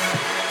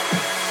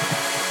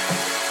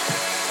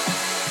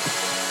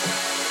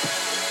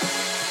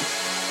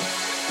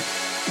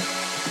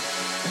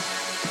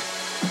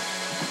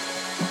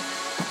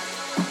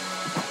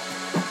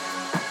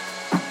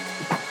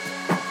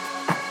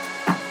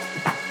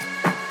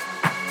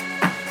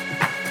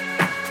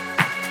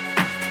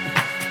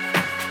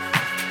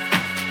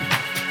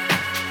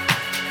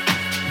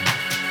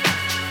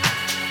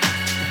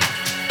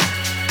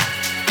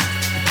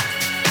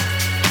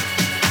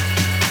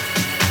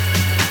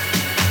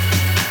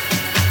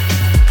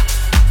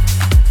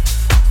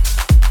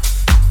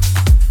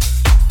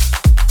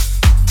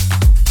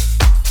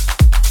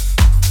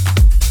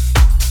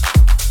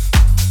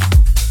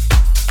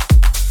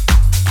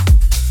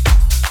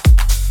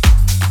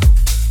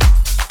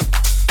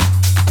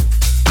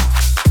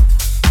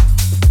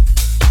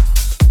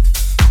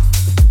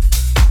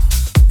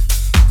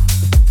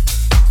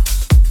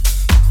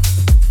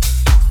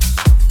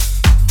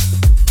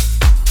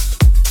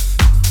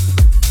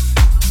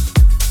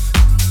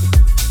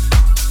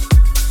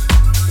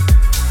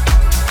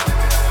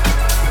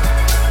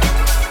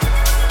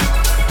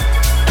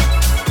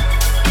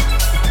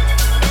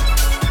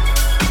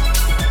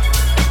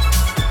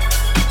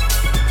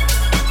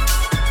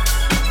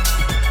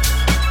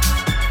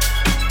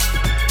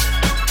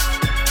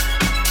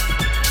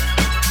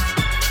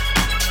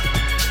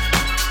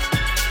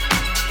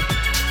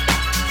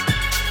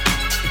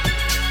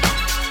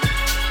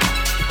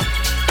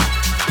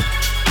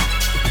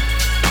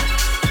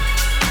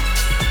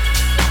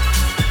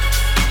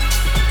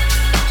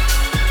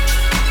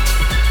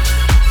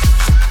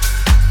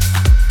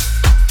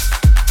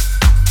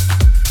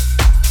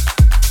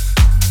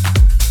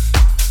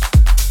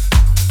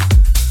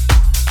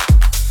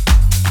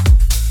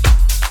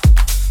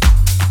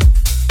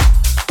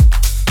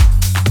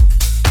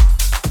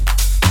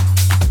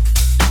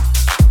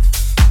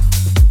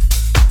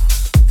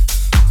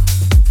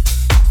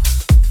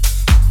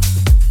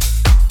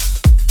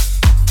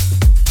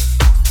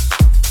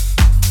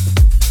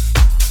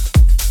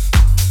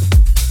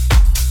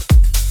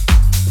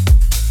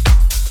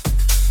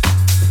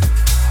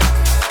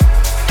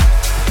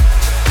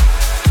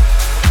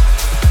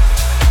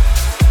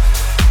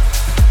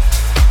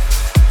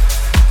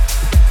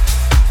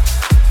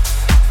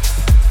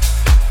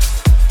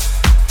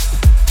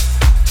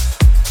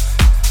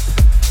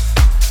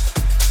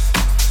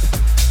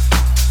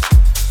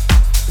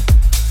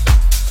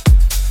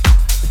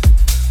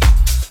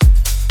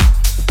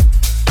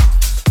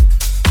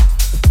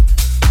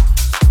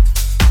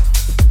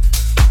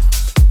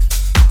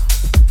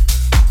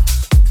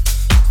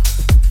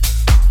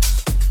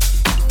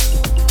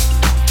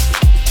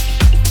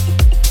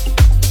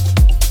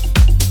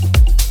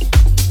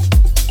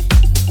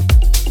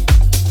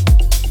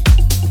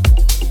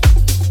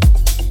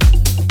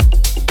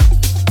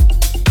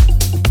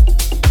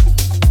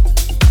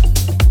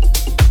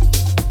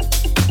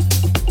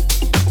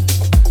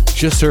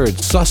 Just heard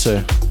Sasse,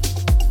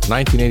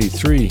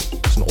 1983.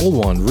 It's an old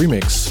one,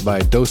 remix by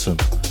Dosum.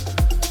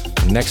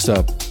 Next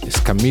up is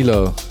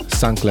Camilo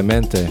San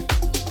Clemente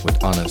with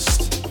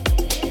Honest.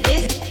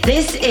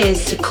 This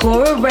is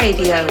Sakura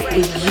Radio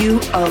with you,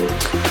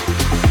 Oak.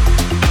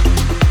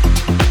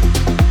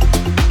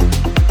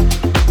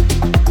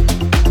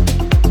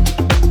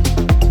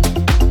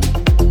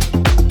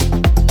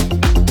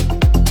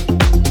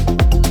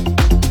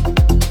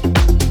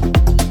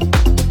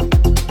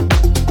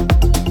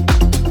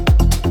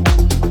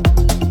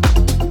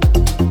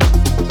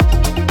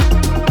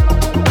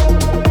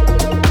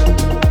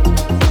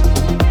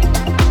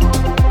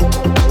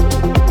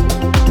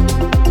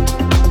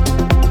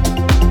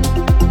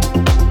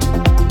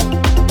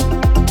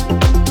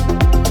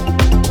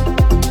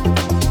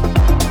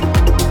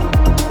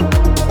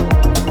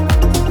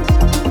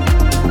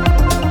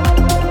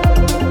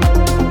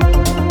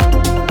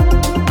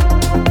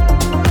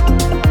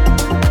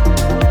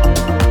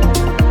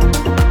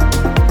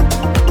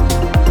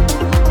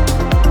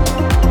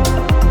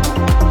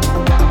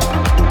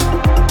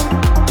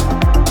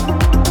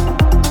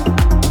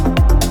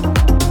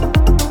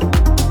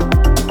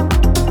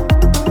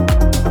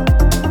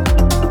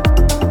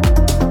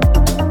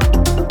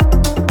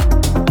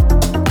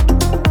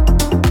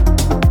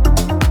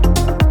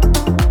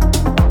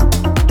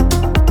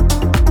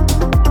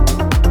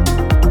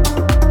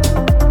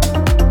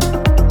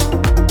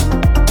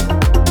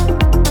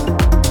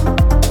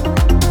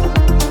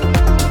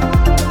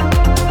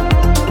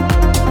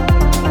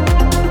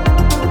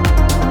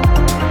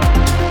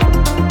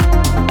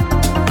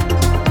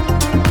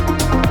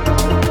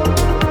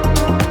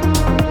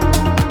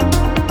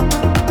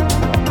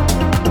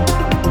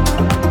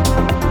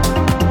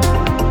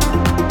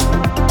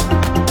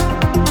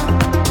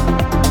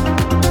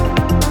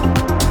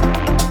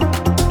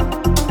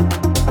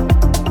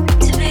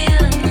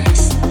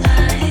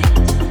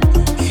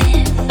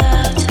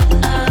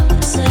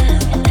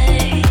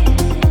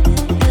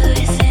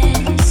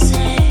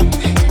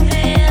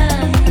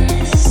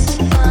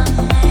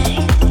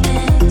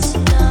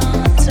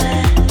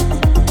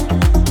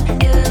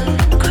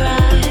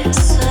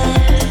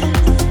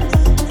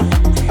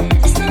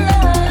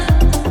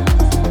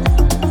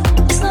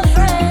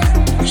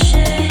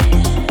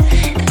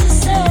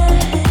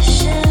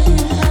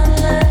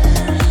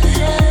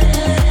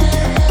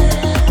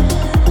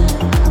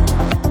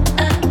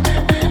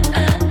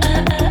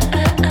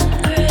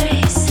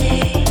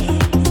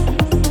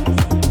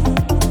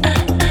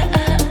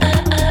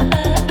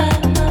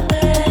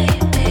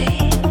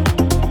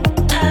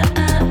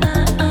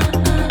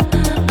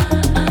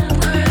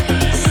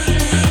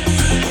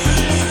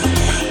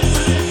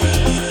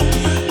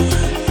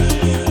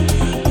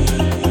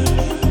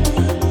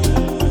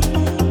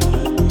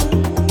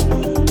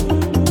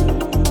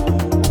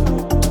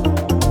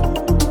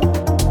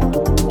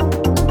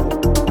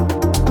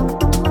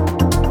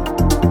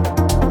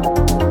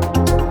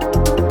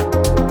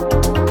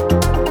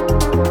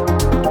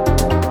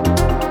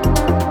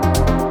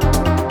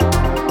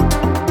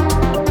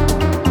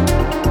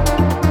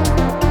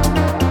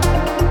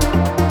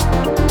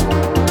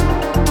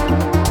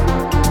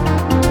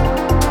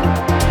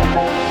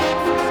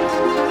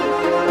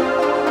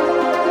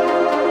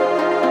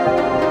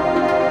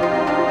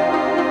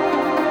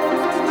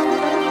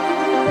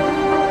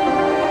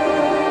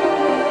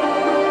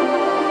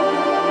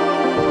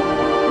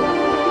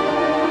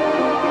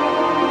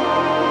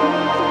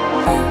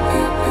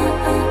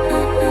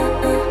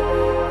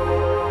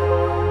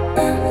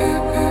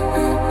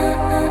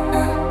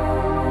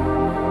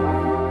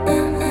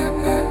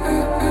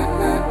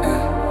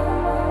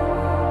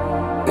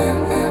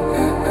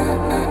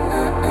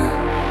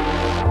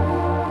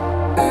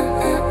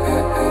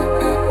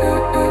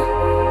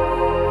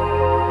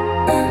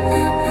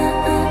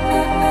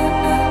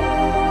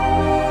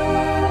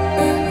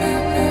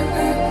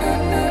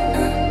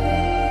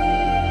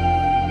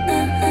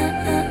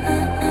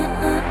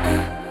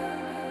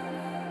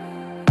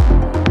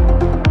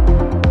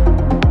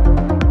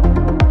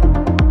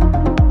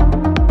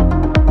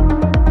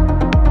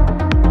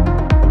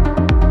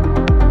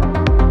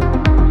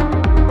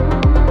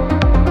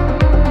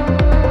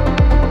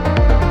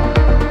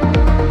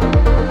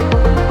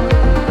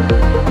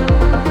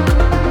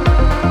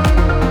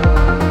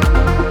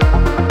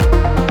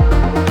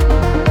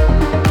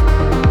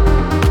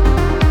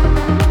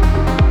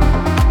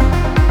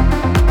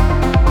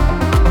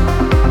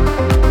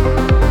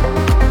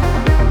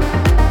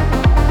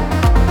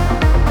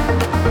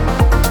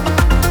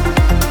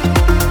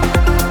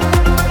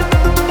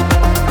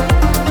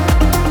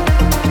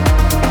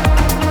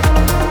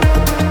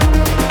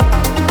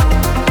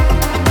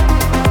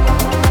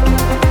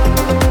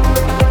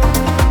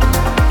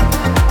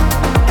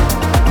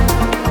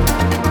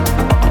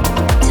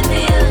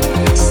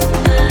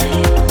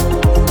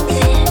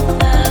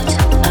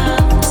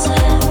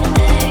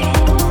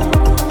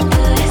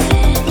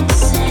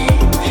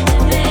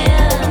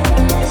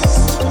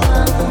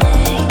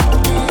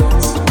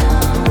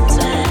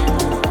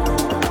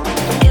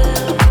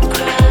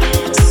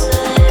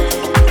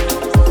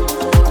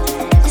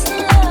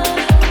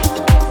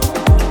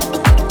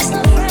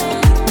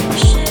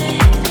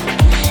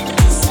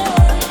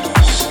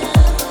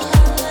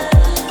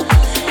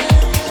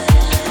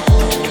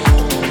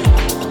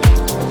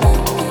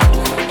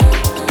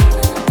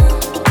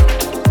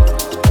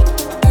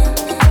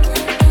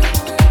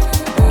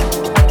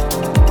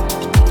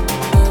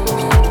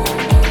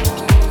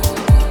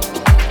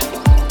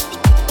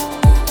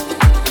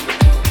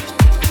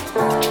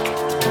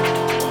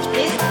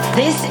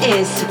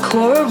 is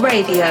Sakura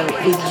Radio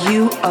with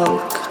you,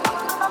 Oak.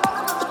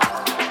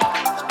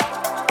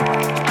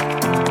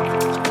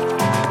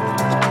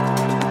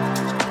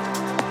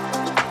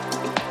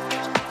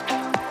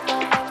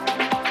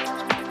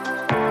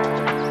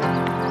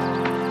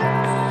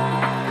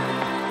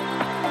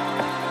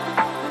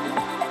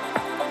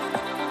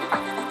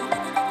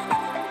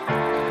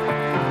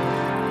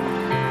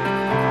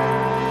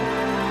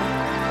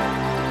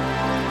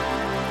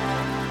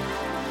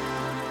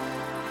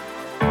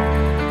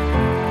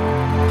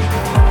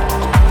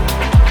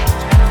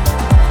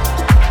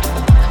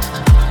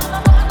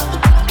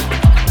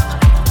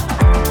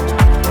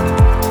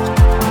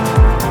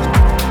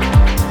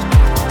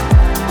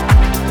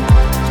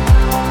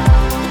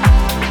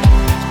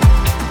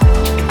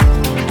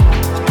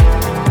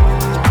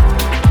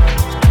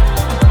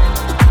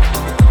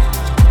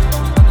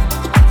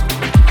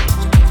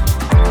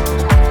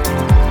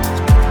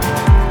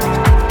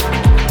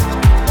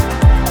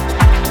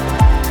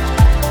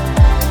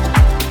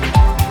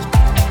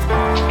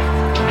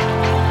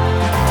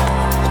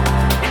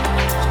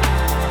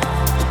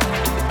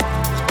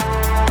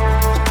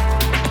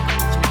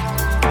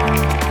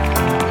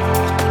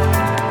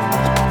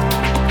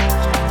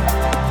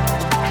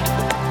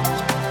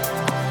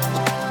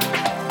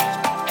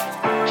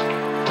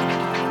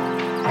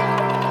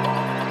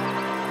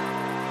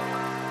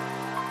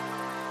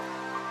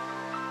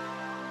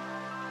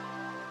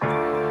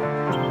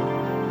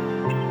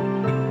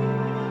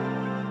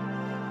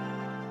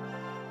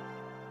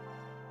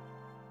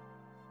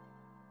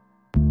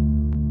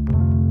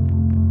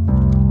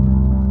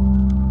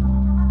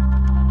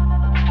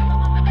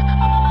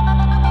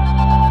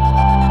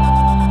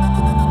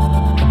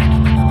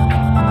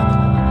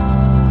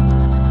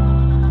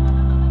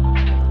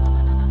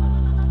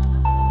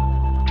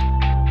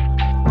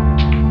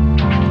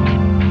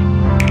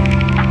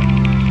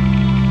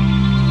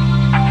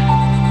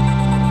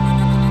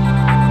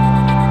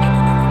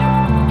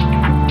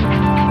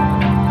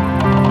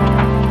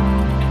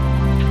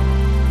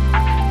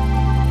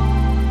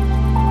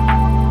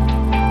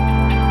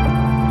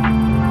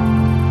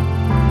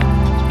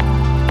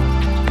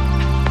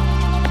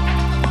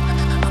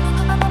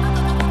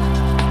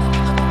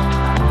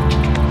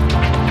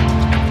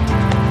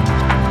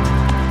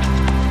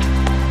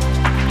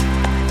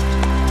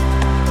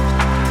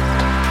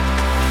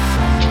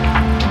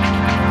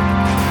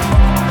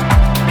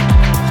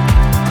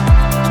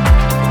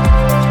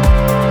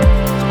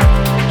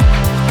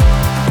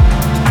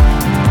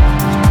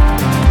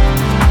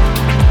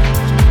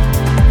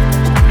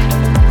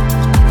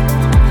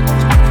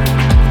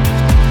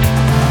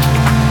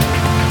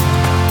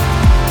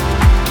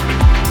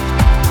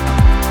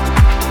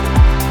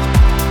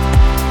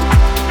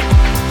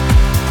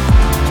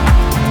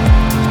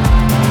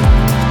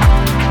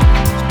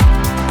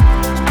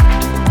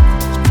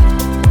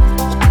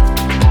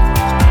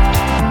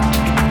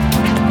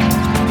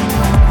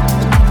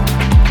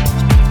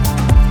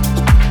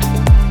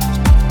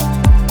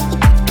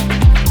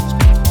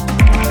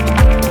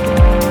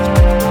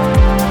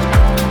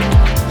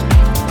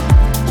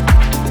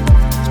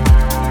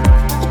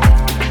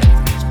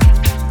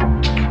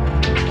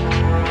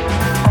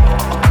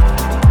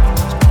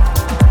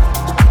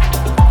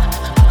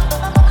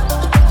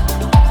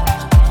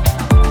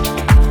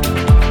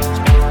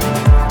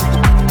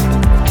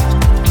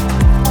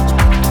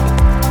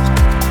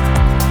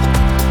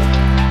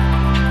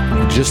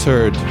 Just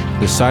heard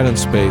The Silent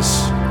Space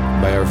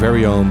by our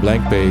very own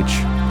Blank Page.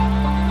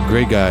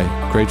 Great guy,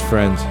 great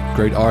friend,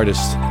 great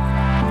artist.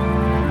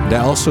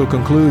 That also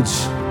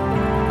concludes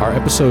our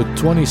episode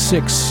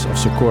 26 of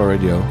Sakura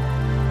Radio.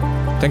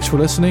 Thanks for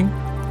listening,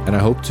 and I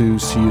hope to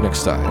see you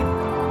next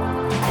time.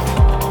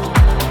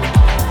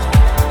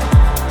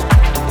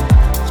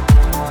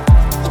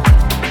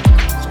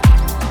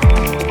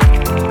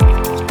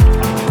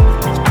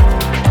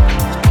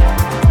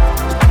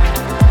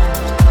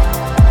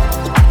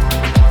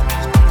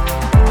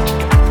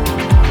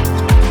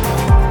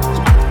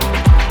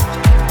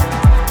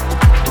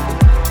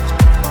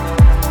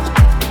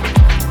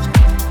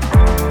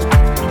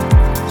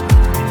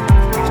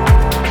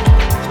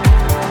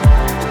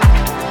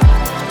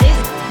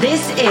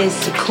 This is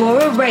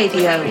Sakura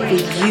Radio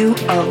with you,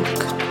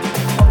 Oak.